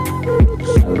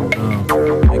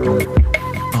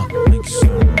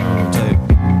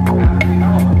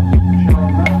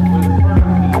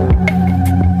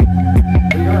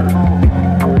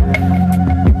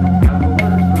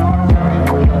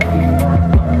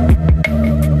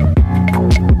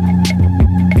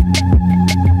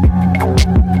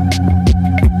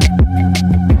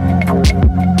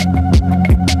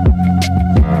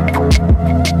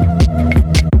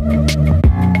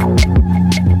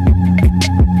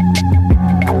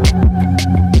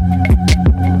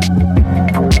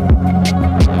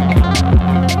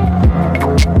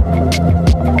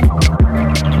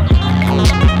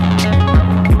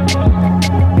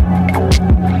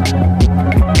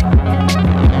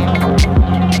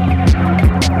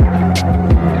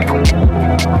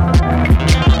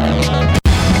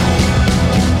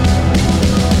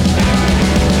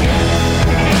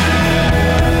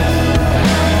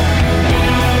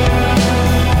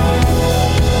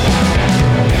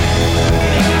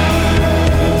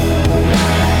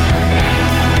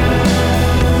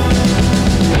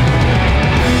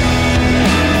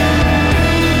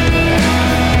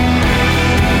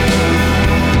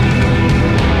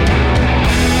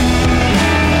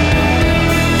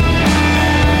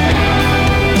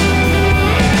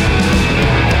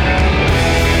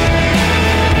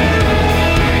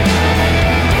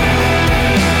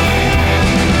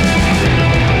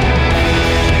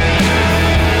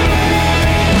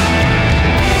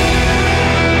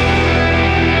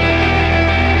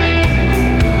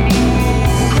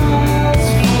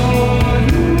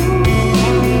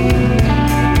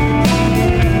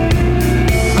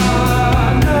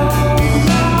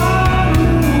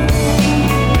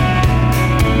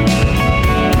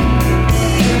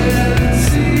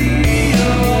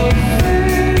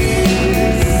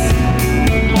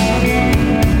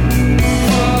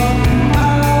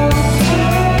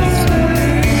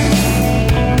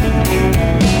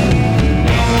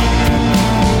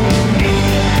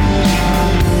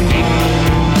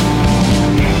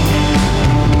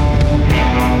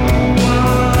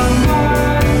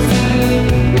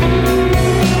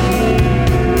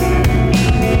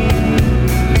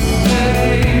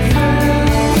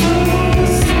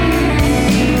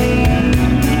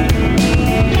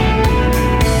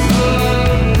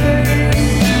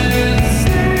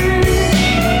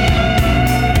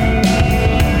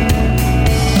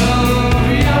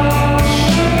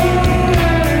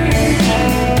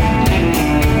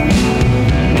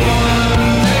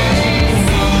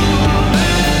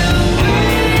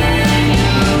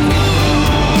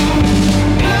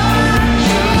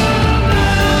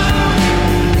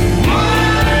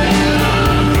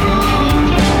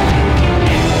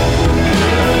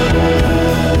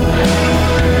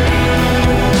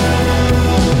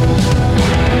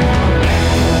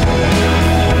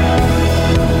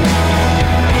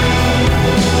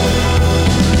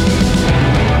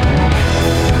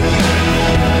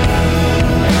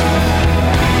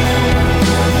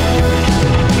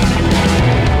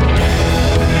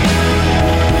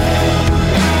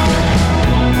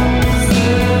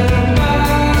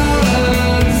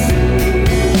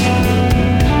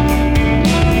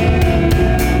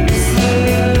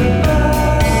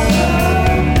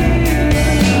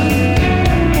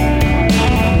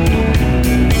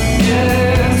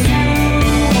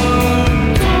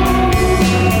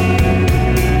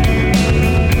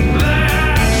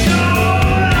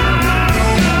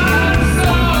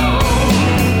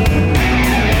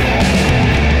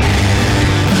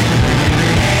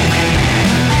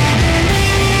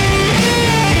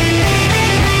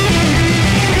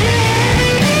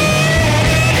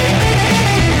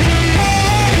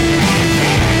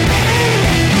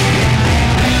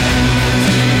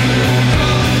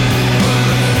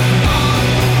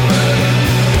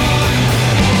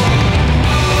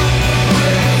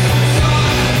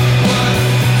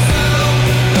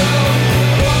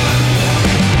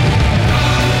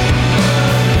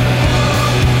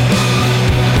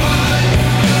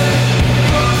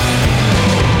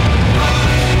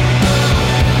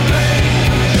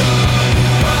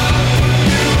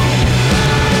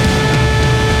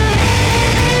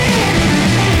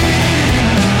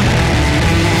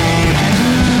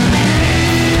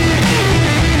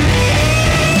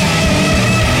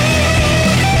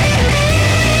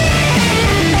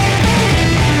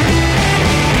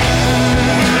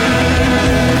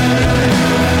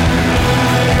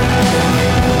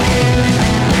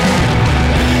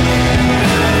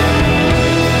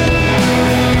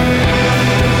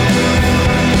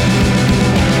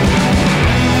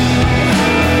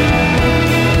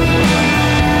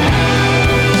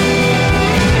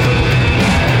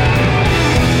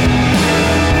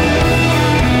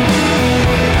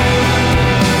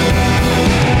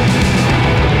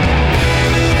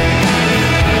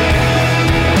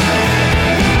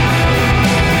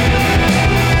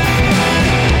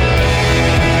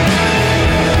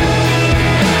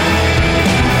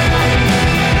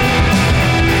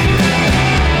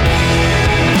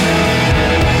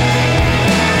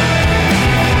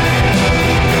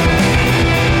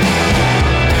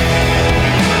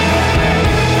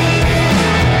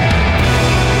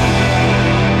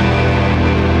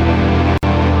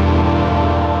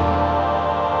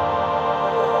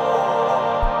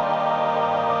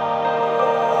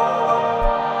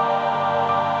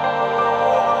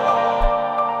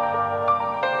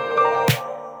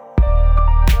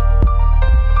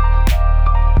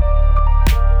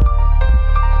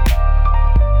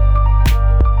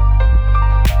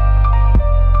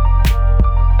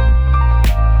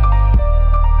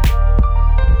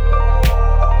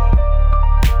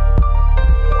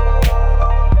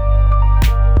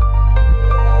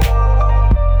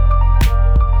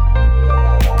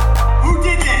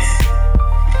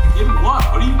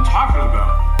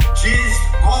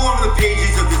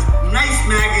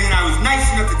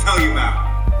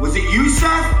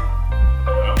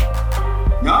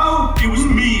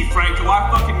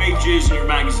 make jizz in your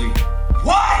magazine.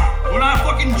 What? When I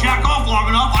fucking jack off long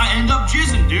enough, I end up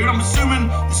jizzing, dude. I'm assuming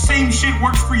the same shit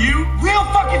works for you. Real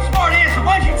fucking smart answer.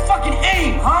 Why'd you fucking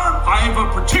aim, huh? I have a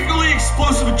particularly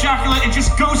explosive ejaculate. It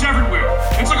just goes everywhere.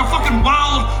 It's like a fucking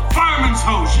wild fireman's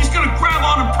hose. She's gonna grab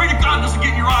on and pray to God it doesn't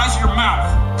get in your eyes or your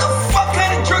mouth. The fuck kind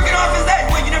of jerking off is that?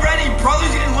 What, you never had any brothers?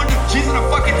 You didn't learn to jizz in a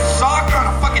fucking sock or on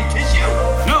a fucking tissue?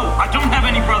 No, I don't have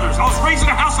any brothers. I was raised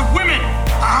in a house of women.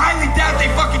 I highly doubt they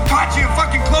fucking caught you and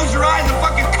fucking close your eyes and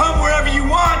fucking come wherever you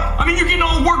want. I mean, you're getting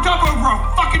all worked up over a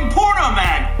fucking porno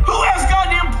mag. Who has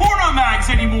goddamn porno mags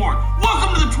anymore?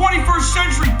 Welcome to the 21st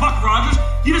century, Buck Rogers.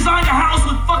 You designed a house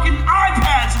with fucking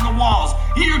iPads in the walls.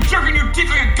 You're jerking your dick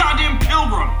like a goddamn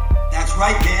pilgrim. That's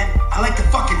right, man. I like to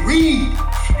fucking read.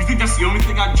 You think that's the only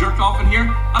thing I jerked off in here?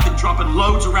 I've been dropping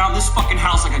loads around this fucking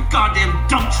house like a goddamn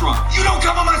dump truck. You don't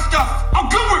come on my stuff. I'll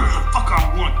come wherever the fuck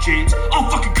I want, James. I'll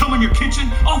fucking come in your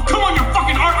kitchen. I'll come on your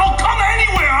fucking art. I'll come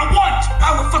anywhere I want.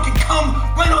 I will fucking come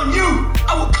right on you.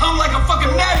 I will come like a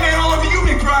fucking madman all over you,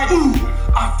 McBride. Ooh,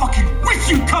 I fucking wish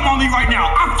you'd come on me right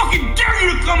now. I fucking dare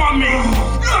you to come on me.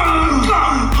 I'm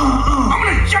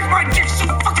gonna inject my dick so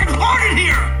fucking hard in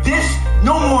here. This?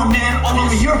 No more, man. All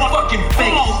over your fucking face.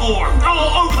 All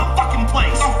over the fucking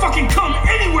place. I'll fucking come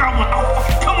anywhere I want. I'll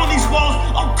fucking come on these walls.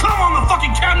 I'll come on the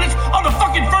fucking cabinets, on the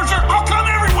fucking furniture. I'll come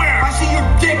everywhere. I see your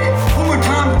dick one more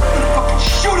time. I'm gonna fucking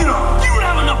shoot it off. You don't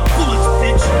have enough bullets,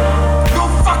 bitch. No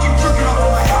fucking jerking off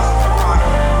in my house.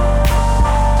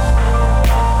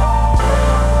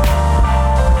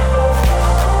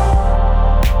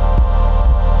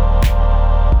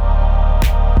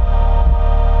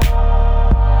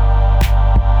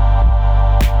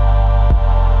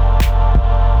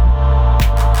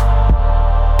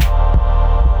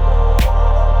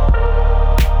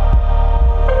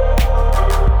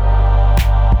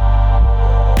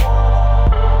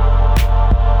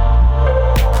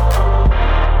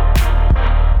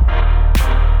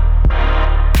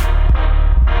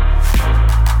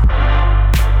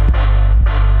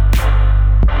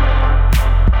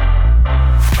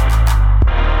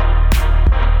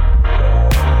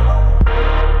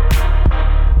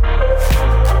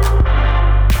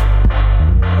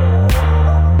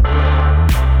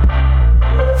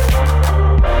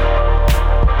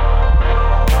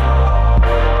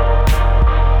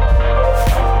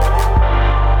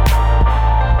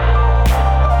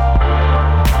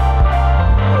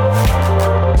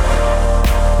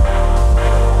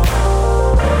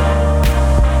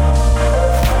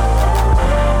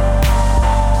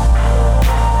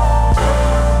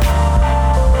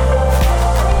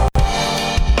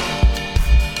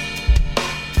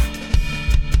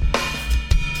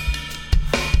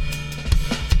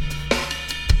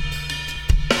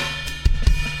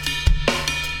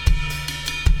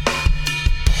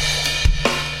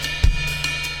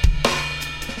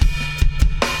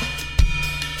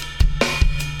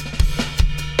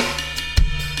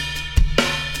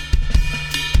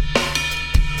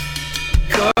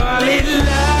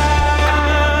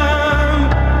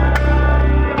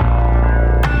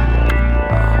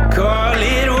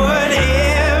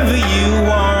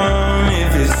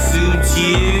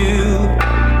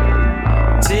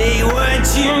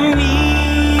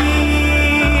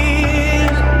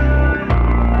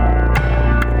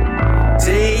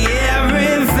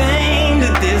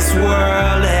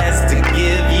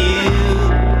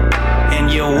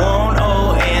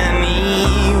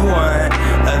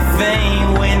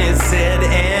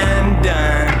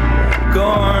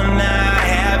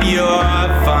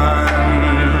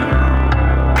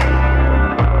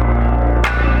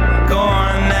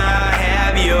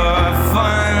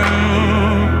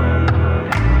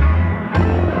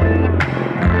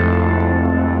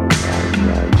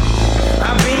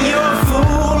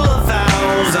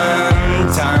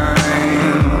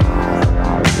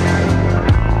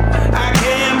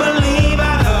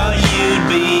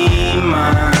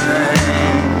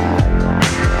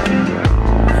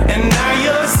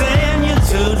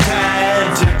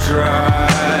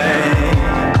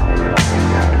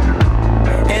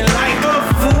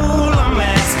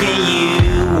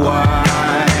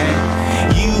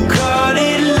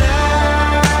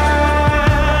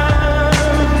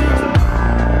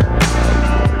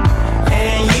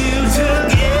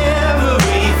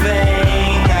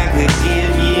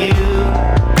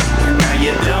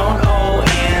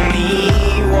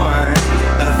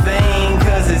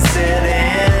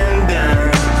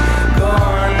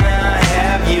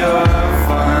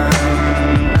 Fun.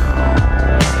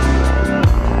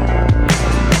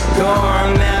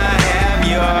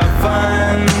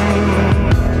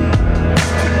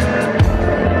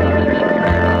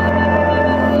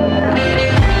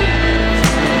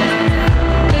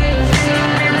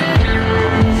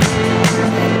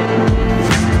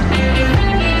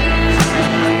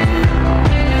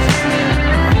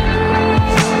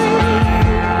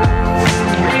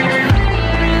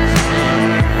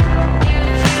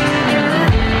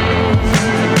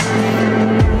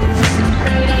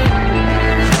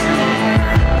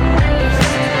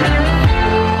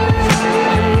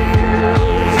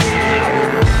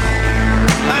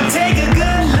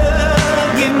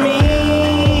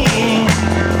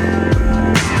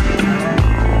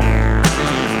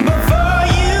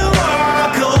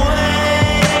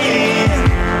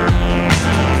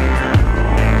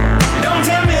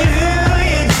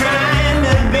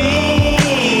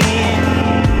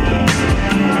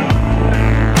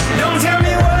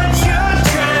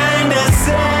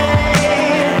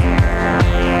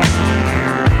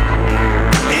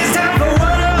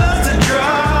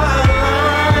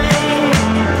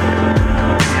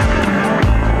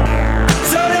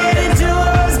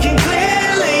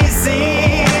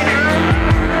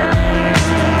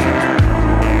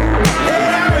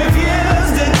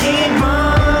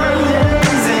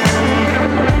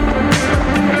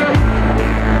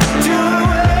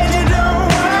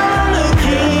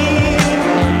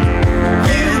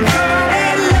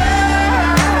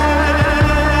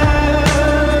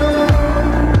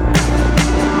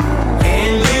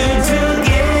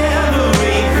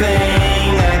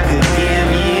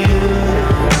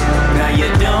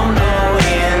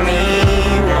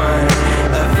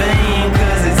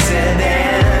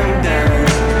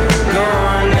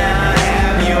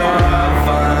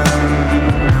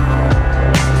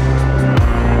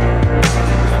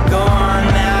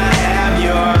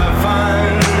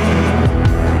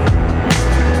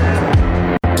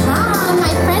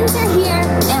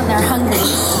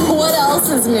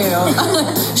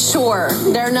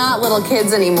 little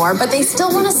kids anymore, but they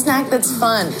still want a snack that's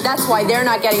fun. That's why they're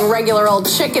not getting regular old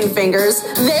chicken fingers.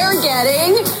 They're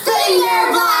getting Finger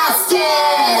Blasted!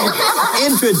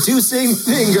 Introducing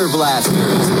Finger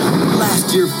Blasters.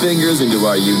 Blast your fingers into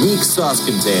our unique sauce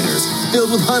containers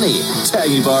filled with honey,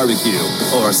 tangy barbecue,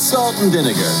 or salt and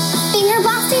vinegar. Finger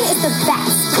blasting is the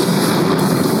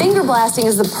best. Finger blasting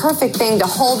is the perfect thing to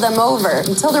hold them over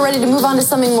until they're ready to move on to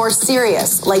something more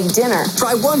serious, like dinner.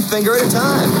 Try one finger at a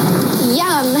time.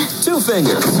 Yum. 2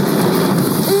 fingers.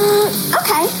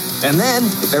 Okay. And then,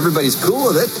 if everybody's cool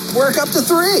with it, work up to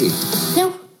 3.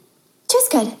 No, 2's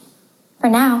good. For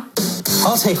now.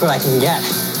 I'll take what I can get.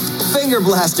 Finger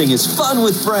blasting is fun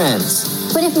with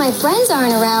friends. But if my friends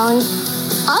aren't around,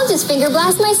 I'll just finger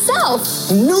blast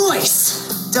myself.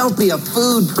 Nice! Don't be a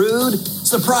food prude.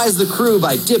 Surprise the crew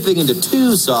by dipping into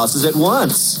 2 sauces at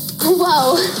once.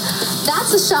 Whoa,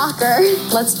 that's a shocker.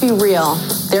 Let's be real.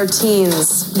 They're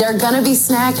teens. They're gonna be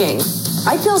snacking.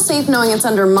 I feel safe knowing it's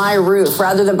under my roof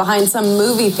rather than behind some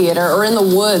movie theater or in the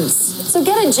woods. So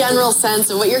get a general sense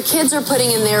of what your kids are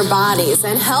putting in their bodies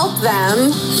and help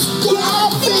them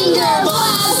get finger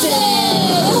blasted!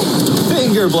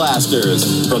 Finger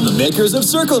Blasters, from the makers of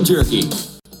Circle Jerky.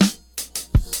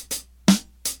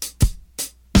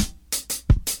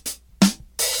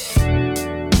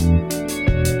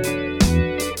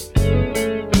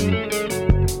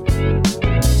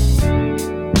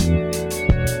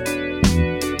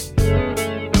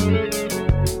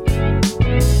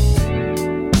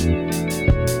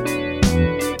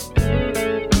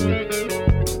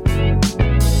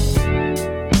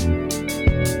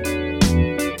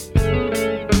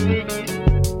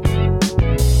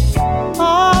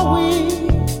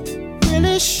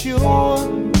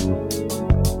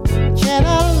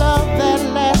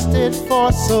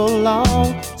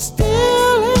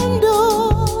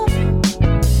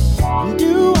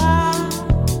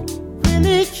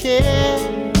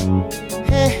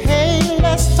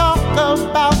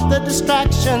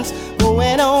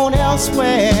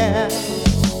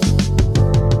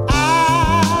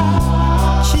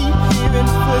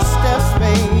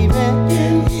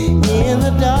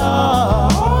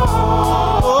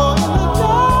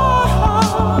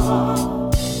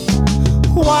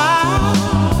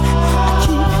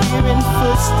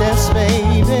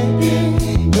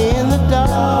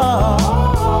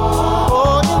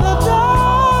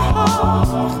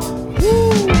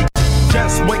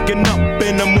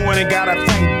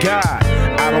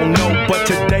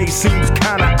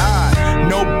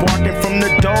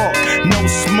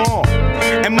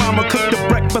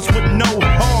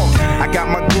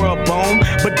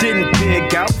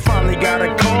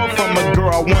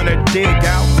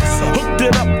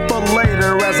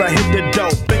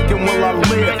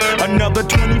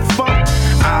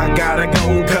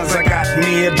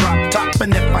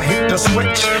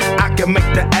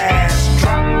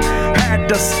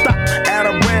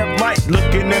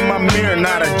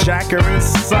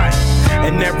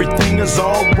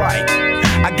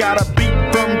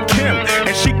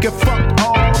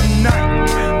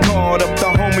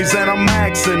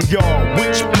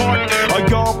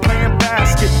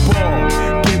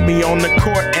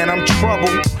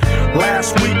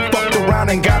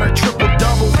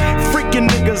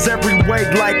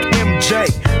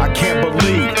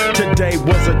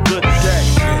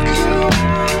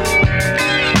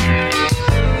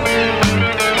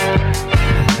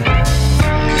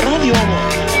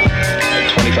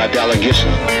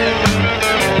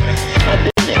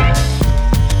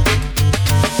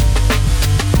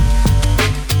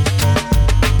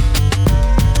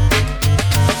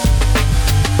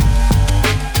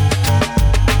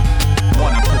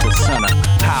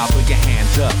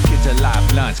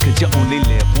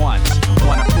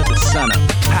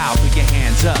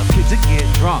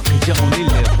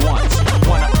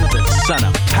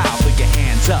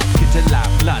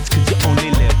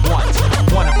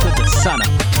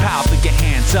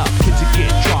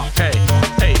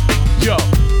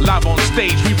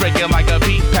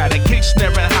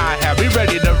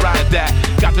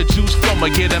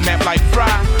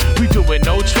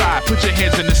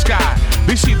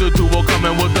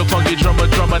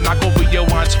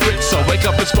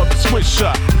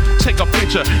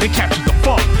 And capture the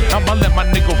funk. I'ma let my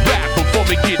nigga rap before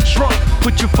we get drunk.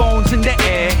 Put your phones in the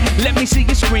air. Let me see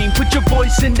you scream. Put your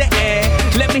voice in the air.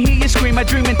 Let me hear you scream. I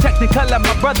dream in Technicolor.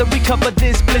 My brother recovered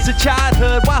this blizzard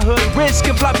childhood. Why hood risk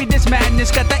and floppy this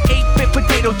madness? Got the 8-bit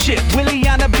potato chip. Willie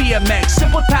on a BMX.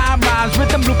 Simple time rhymes.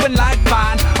 Rhythm looping like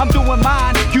fine. I'm doing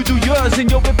mine. You do yours. and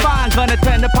you'll be fine. Gonna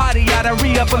turn the party out and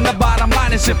re-up from the bottom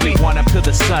line and simply one up to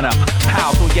the sun up.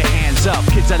 Pow, throw your hands up.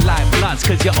 Kids are live blunts,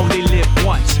 cause you only live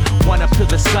once. One up to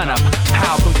the sun up.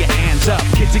 Pow, throw your hands up.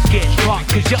 Kids are get drunk,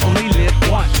 cause you only live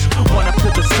once. One up to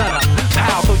the sun up.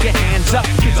 Pow, throw your hands up.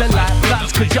 Kids are live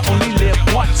blunts, cause you only live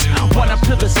once. One up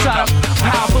to the sun up.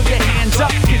 Pow, throw your hands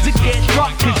up. Kids are get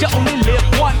drunk, cause you only live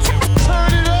once. Turn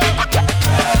it up.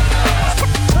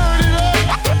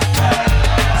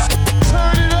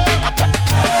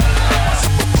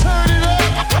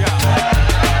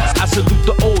 Salute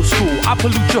the old school, I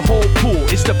pollute your whole pool.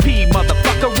 It's the P,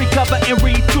 motherfucker, recover and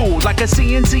retool like a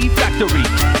CNC factory.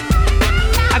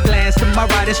 I glance to my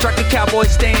right and strike a cowboy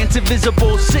stance.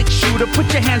 Invisible six-shooter, put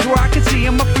your hands where I can see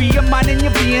him. I free your mind and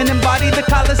your being, embody the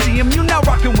Coliseum. You now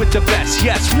rocking with the best,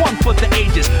 yes, one for the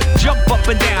ages. Jump up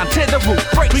and down, tear the roof,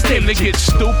 break stages. We came to get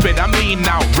stupid, I mean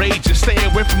outrageous. Stay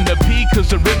away from the P, cause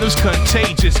the rhythm's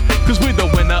contagious. Cause we the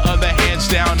winner of the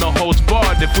hands down, no holds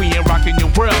barred. If we ain't rocking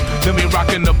your world, then we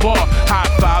rocking the bar.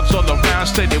 High fives all around,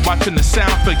 steady watching the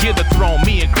sound. Forget the throne,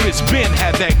 me and Chris Ben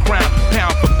had that crown.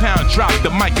 Pound for pound, drop the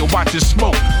mic and watch it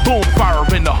smoke. Boom, fire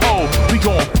in the hole, we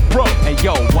gon' broke. Hey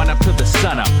yo, one up to the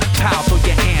sun up. Pow, throw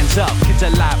your hands up. Kids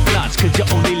are live blunts, cause you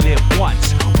only live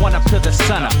once. One up to the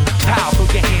sun up. Pow, throw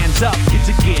your hands up. Kids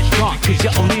are get drunk, cause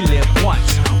you only live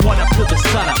once. One up to the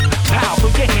sun up. Pow, throw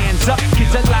your hands up.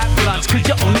 Kids are live blunts, cause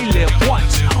you only live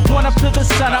once. One up to the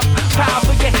sun up. Pow,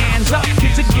 throw your hands up.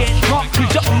 Kids are get drunk,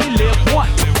 cause you only live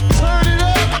once. Turn it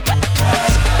up.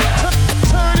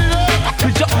 Turn it up.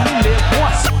 Cause you only live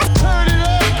once. Turn it up.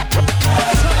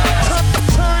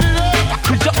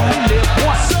 Cause you only live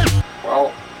once.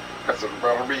 Well, I said,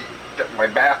 better be getting my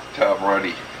bathtub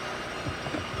ready.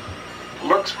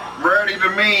 Looks ready to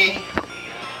me.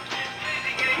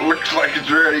 Looks like it's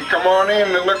ready. Come on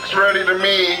in, it looks ready to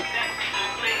me.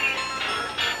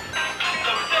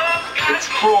 It's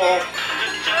full.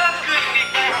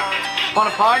 Want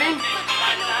a party?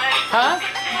 Huh?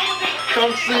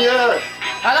 Come see us.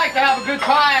 I like to have a good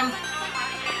time.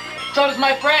 So does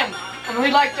my friend. And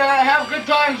we'd like to have good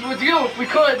times with you if we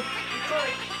could.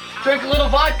 Drink a little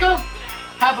vodka,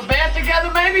 have a band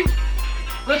together maybe,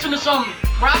 listen to some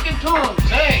rockin' tunes,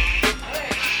 hey.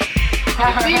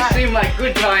 If these seem like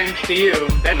good times to you,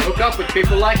 then hook up with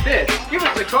people like this. Give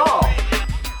us a call.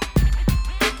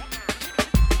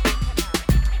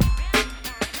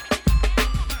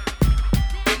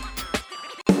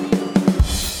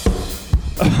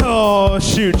 Oh,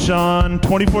 shoot, Sean.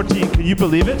 2014. Can you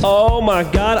believe it? Oh, my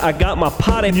God. I got my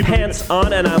potty pants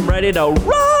on, and I'm ready to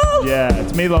roll. Yeah,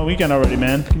 it's May long weekend already,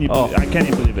 man. Can you believe it? I can't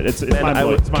even believe it. It's Man, my I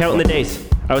boy. was counting the days.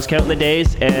 I was counting the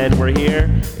days, and we're here.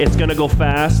 It's going to go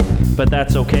fast, but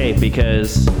that's okay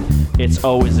because it's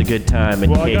always a good time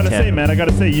in Well, K-Town. I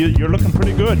gotta say, you're looking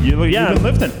pretty good. You've been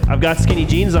lifting. I've got skinny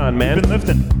jeans on, man. You've been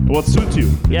lifting. Well, it suits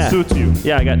you. Yeah. It suits you.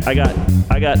 Yeah, I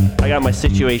got my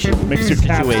situation. Makes your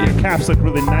calves look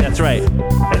really nice. That's right.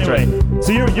 That's Anyway, right.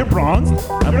 so you're bronzed.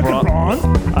 You're looking bronzed.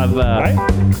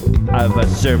 I've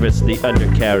serviced the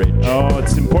undercarriage. Oh,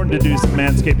 it's important to do some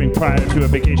manscaping prior to a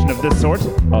vacation of this sort.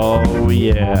 Oh,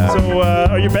 yeah. So,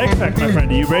 are your bags packed, my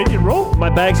friend? Are you ready to roll? My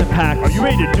bags are packed. Are you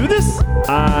ready to do this?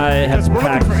 I have Because we're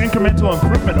packed. looking for incremental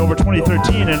improvement over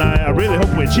 2013, and I really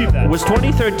hope we achieve that. Was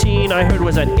 2013, I heard,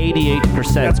 was at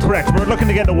 88%. That's correct. We're looking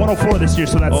to get to 104 this year,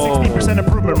 so that's 60%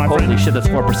 improvement, my friend. Holy shit, that's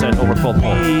 4% over full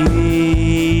pole.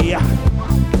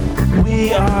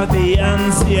 We are the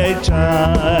NCHI,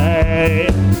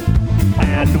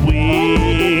 and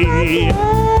we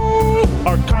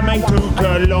are coming to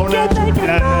Kelowna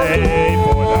today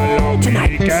for the long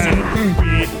weekend.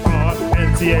 We are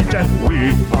NCHI, we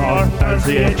are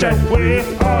NCHI, we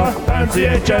are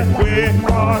NCHI, we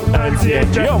are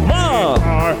NCHI. Your mom, we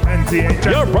are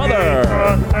NCHI, your brother, we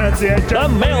are NCHI, the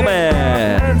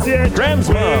mailman, NCHI, Graham's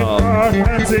we mom. are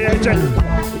NCHI.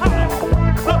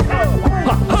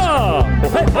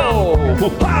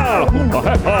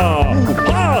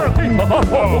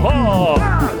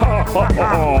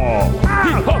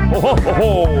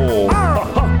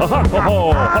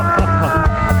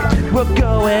 We're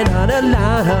going on a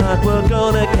line hunt. We're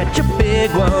gonna catch a big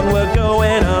one. We're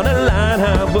going on a line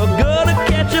hunt. We're gonna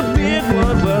catch a big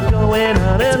one. We're going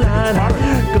on a line hunt.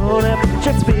 Gonna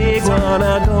catch a big one.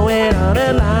 I'm going on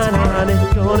a line hunt.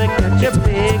 It's gonna catch a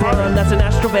big one. That's an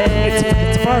Astrovan.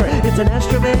 It's an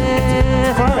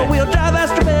Astrovan. Four-wheel drive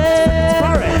Astrovan.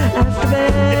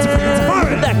 Astrovan.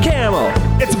 With that camel.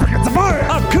 It's a fire.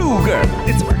 A cougar.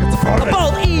 It's a fire. A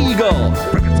bald eagle.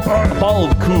 A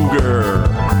bald cougar.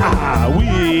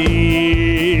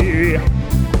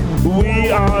 We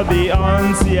are the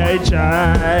NCHI,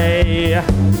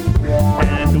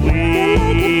 and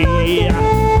we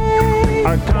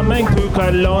are coming to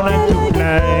Kelowna to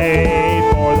play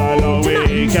for the long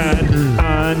weekend.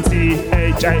 On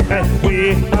CHI, we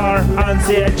are on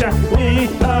CHI, we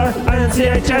are on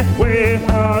CHI, we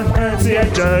are on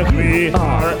CHI, we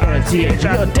are on CHI.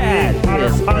 Your dad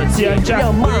is on CHI,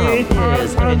 your mom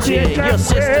is on CHI, your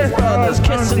sisters, brothers,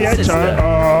 kissing sister.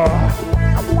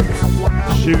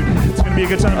 Shoot, it's gonna be a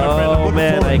good time, my friend. Oh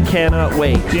man, I cannot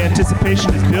wait. The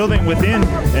anticipation is building within,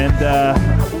 and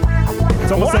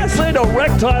it's almost like flaccid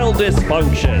erectile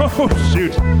dysfunction. Oh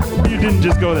shoot, you didn't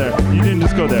just go there. You didn't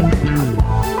just go there.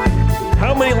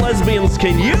 How many lesbians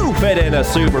can you fit in a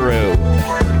Subaru?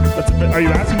 Are you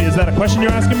asking me? Is that a question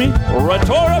you're asking me?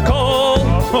 Rhetorical.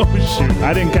 Oh shoot,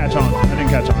 I didn't catch on.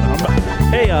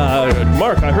 Hey,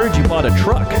 Mark, I heard you bought a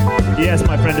truck. Yes,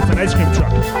 my friend, it's an ice cream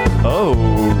truck. Oh.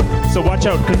 So watch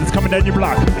out, because it's coming down your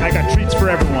block. And I got treats for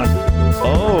everyone.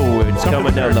 Oh, it's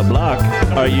coming down the block.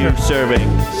 Are you serving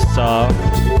soft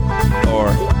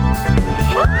or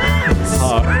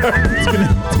hard?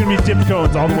 It's gonna be dip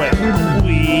cones all the way.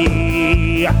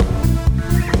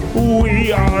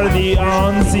 We are the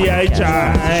on CHI.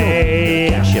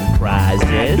 Cash and prizes.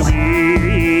 And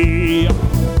we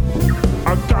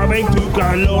are coming to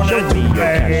Kelowna to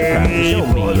play. Show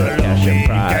me your cash and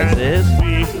prizes.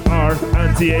 We are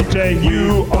NCHA,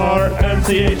 you are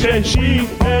NCHA, she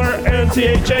are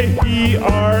NCHA, he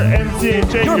are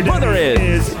NCHA. Your mother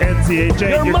is NCHA.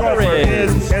 Your mother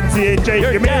is NCHA.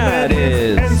 Your dad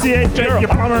is NCHA. Your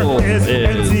plumber is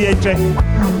NCHA.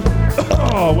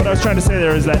 Oh, what I was trying to say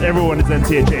there is that everyone is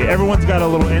NCHA. Everyone's got a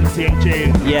little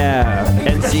NCHA. Yeah,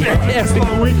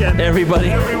 NCHA.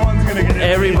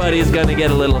 Everybody's gonna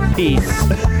get a little piece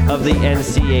of the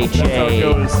NCHA.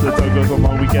 That's how it goes on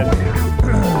long weekend.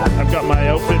 I've got my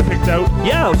outfit picked out.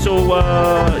 Yeah, so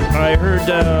I heard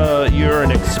you're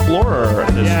an explorer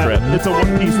this trip. It's a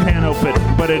one-piece tan outfit,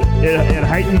 but it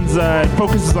heightens,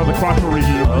 focuses on the crotchal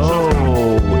region.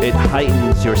 Oh, it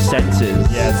heightens your senses.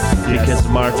 Yes. Because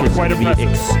Mark is going to be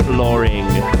exploring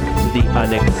the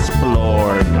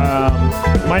unexplored.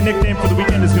 My nickname for the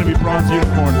weekend is going to be Bronze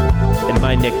Unicorn. And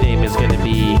my nickname is going to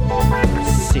be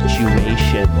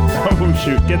Situation. Oh,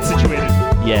 shoot. Get situated.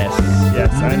 Yes.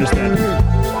 Yes, I understand.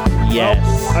 Yes.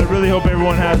 Well, I really hope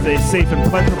everyone has a safe and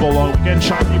pleasurable long weekend.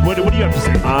 Sean, what do you have to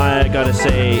say? I gotta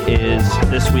say is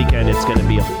this weekend it's gonna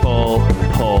be a full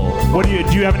pull. Do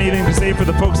you have anything to say for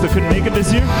the folks that couldn't make it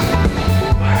this year?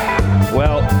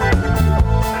 Well,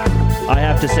 I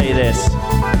have to say this.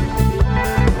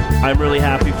 I'm really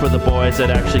happy for the boys that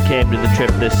actually came to the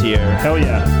trip this year. Hell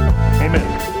yeah. Amen.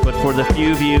 But for the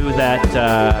few of you that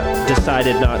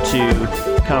decided not to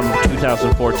come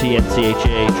 2014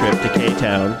 NCHA trip to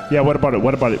K-Town. Yeah, what about it?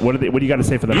 What do you got to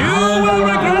say for them? You will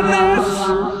regret this!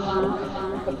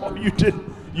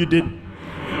 You did.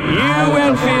 You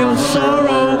will feel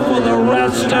sorrow for the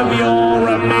rest of your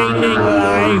remaining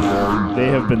life. They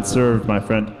have been served, my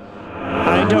friend.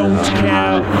 I don't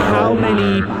care how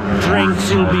many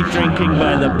drinks you'll be drinking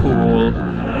by the pool.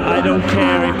 I don't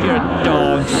care if you're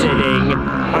dog sitting.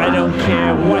 I don't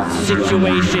care what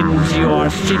situations you are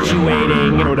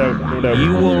situating. No doubt.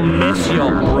 You will miss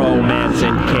your bromance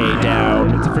in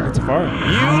K-Town. It's a freaking safari.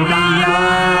 You'll be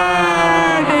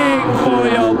yearning for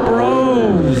your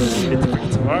bros. It's a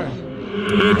freaking safari.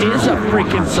 It is a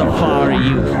freaking safari,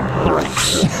 you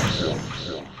fucks.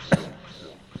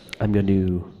 I'm going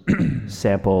to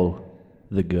sample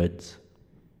the goods.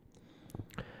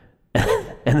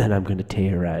 And then I'm going to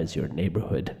terrorize your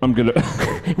neighborhood. I'm going to...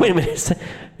 Wait a minute.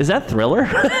 Is that Thriller?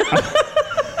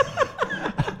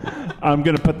 I'm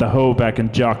going to put the hoe back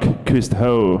in Jacques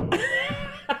Cousteau.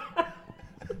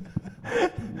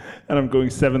 And I'm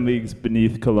going 7 leagues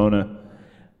beneath Kelowna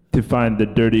to find the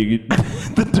dirty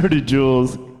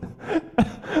jewels. I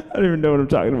don't even know what I'm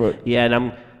talking about. Yeah, and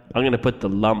I'm going to put the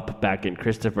lump back in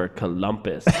Christopher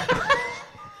Columbus.